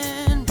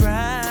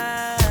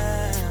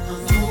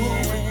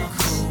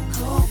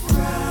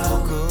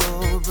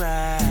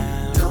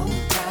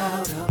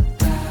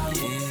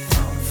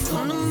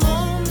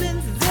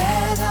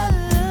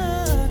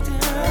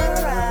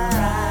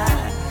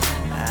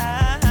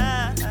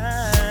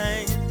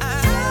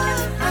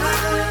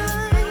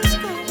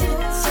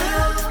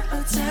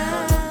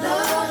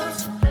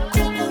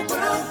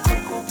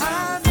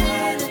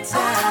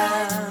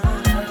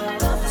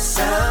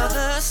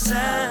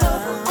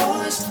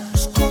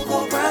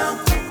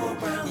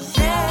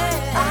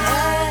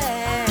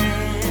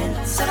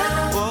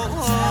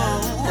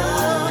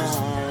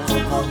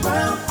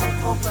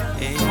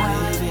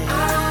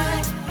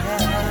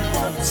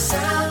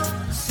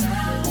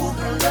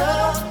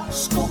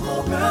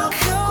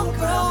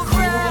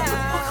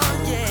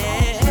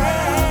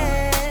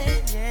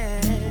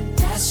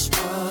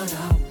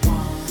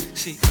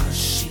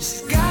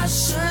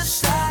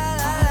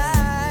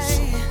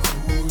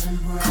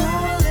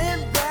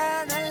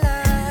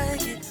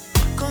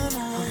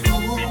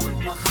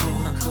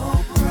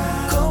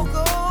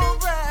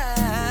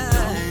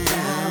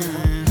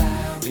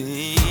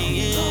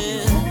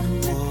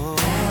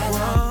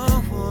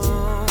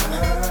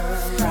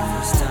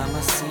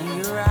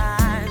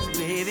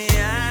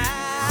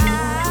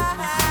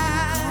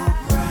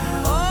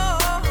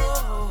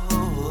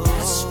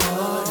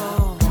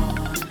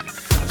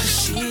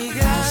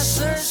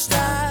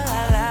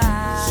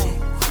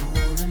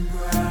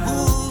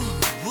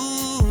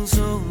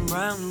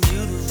 brown,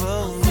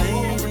 beautiful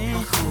lady.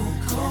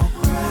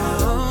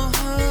 Oh,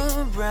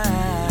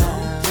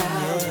 brown.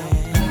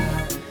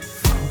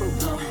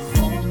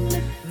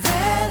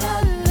 Then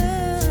I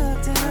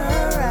looked in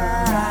her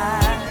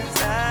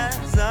eyes. I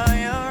saw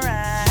your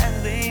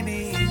eyes,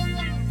 baby.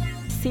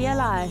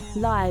 CLI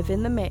live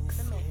in the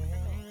mix.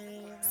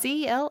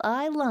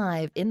 CLI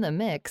Live in the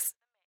Mix.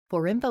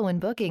 For info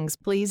and bookings,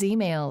 please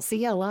email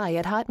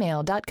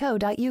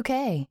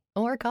cli@hotmail.co.uk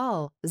or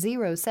call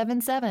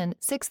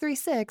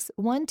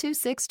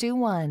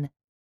 077-636-12621.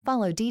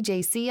 Follow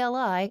DJ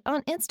CLI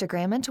on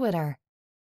Instagram and Twitter.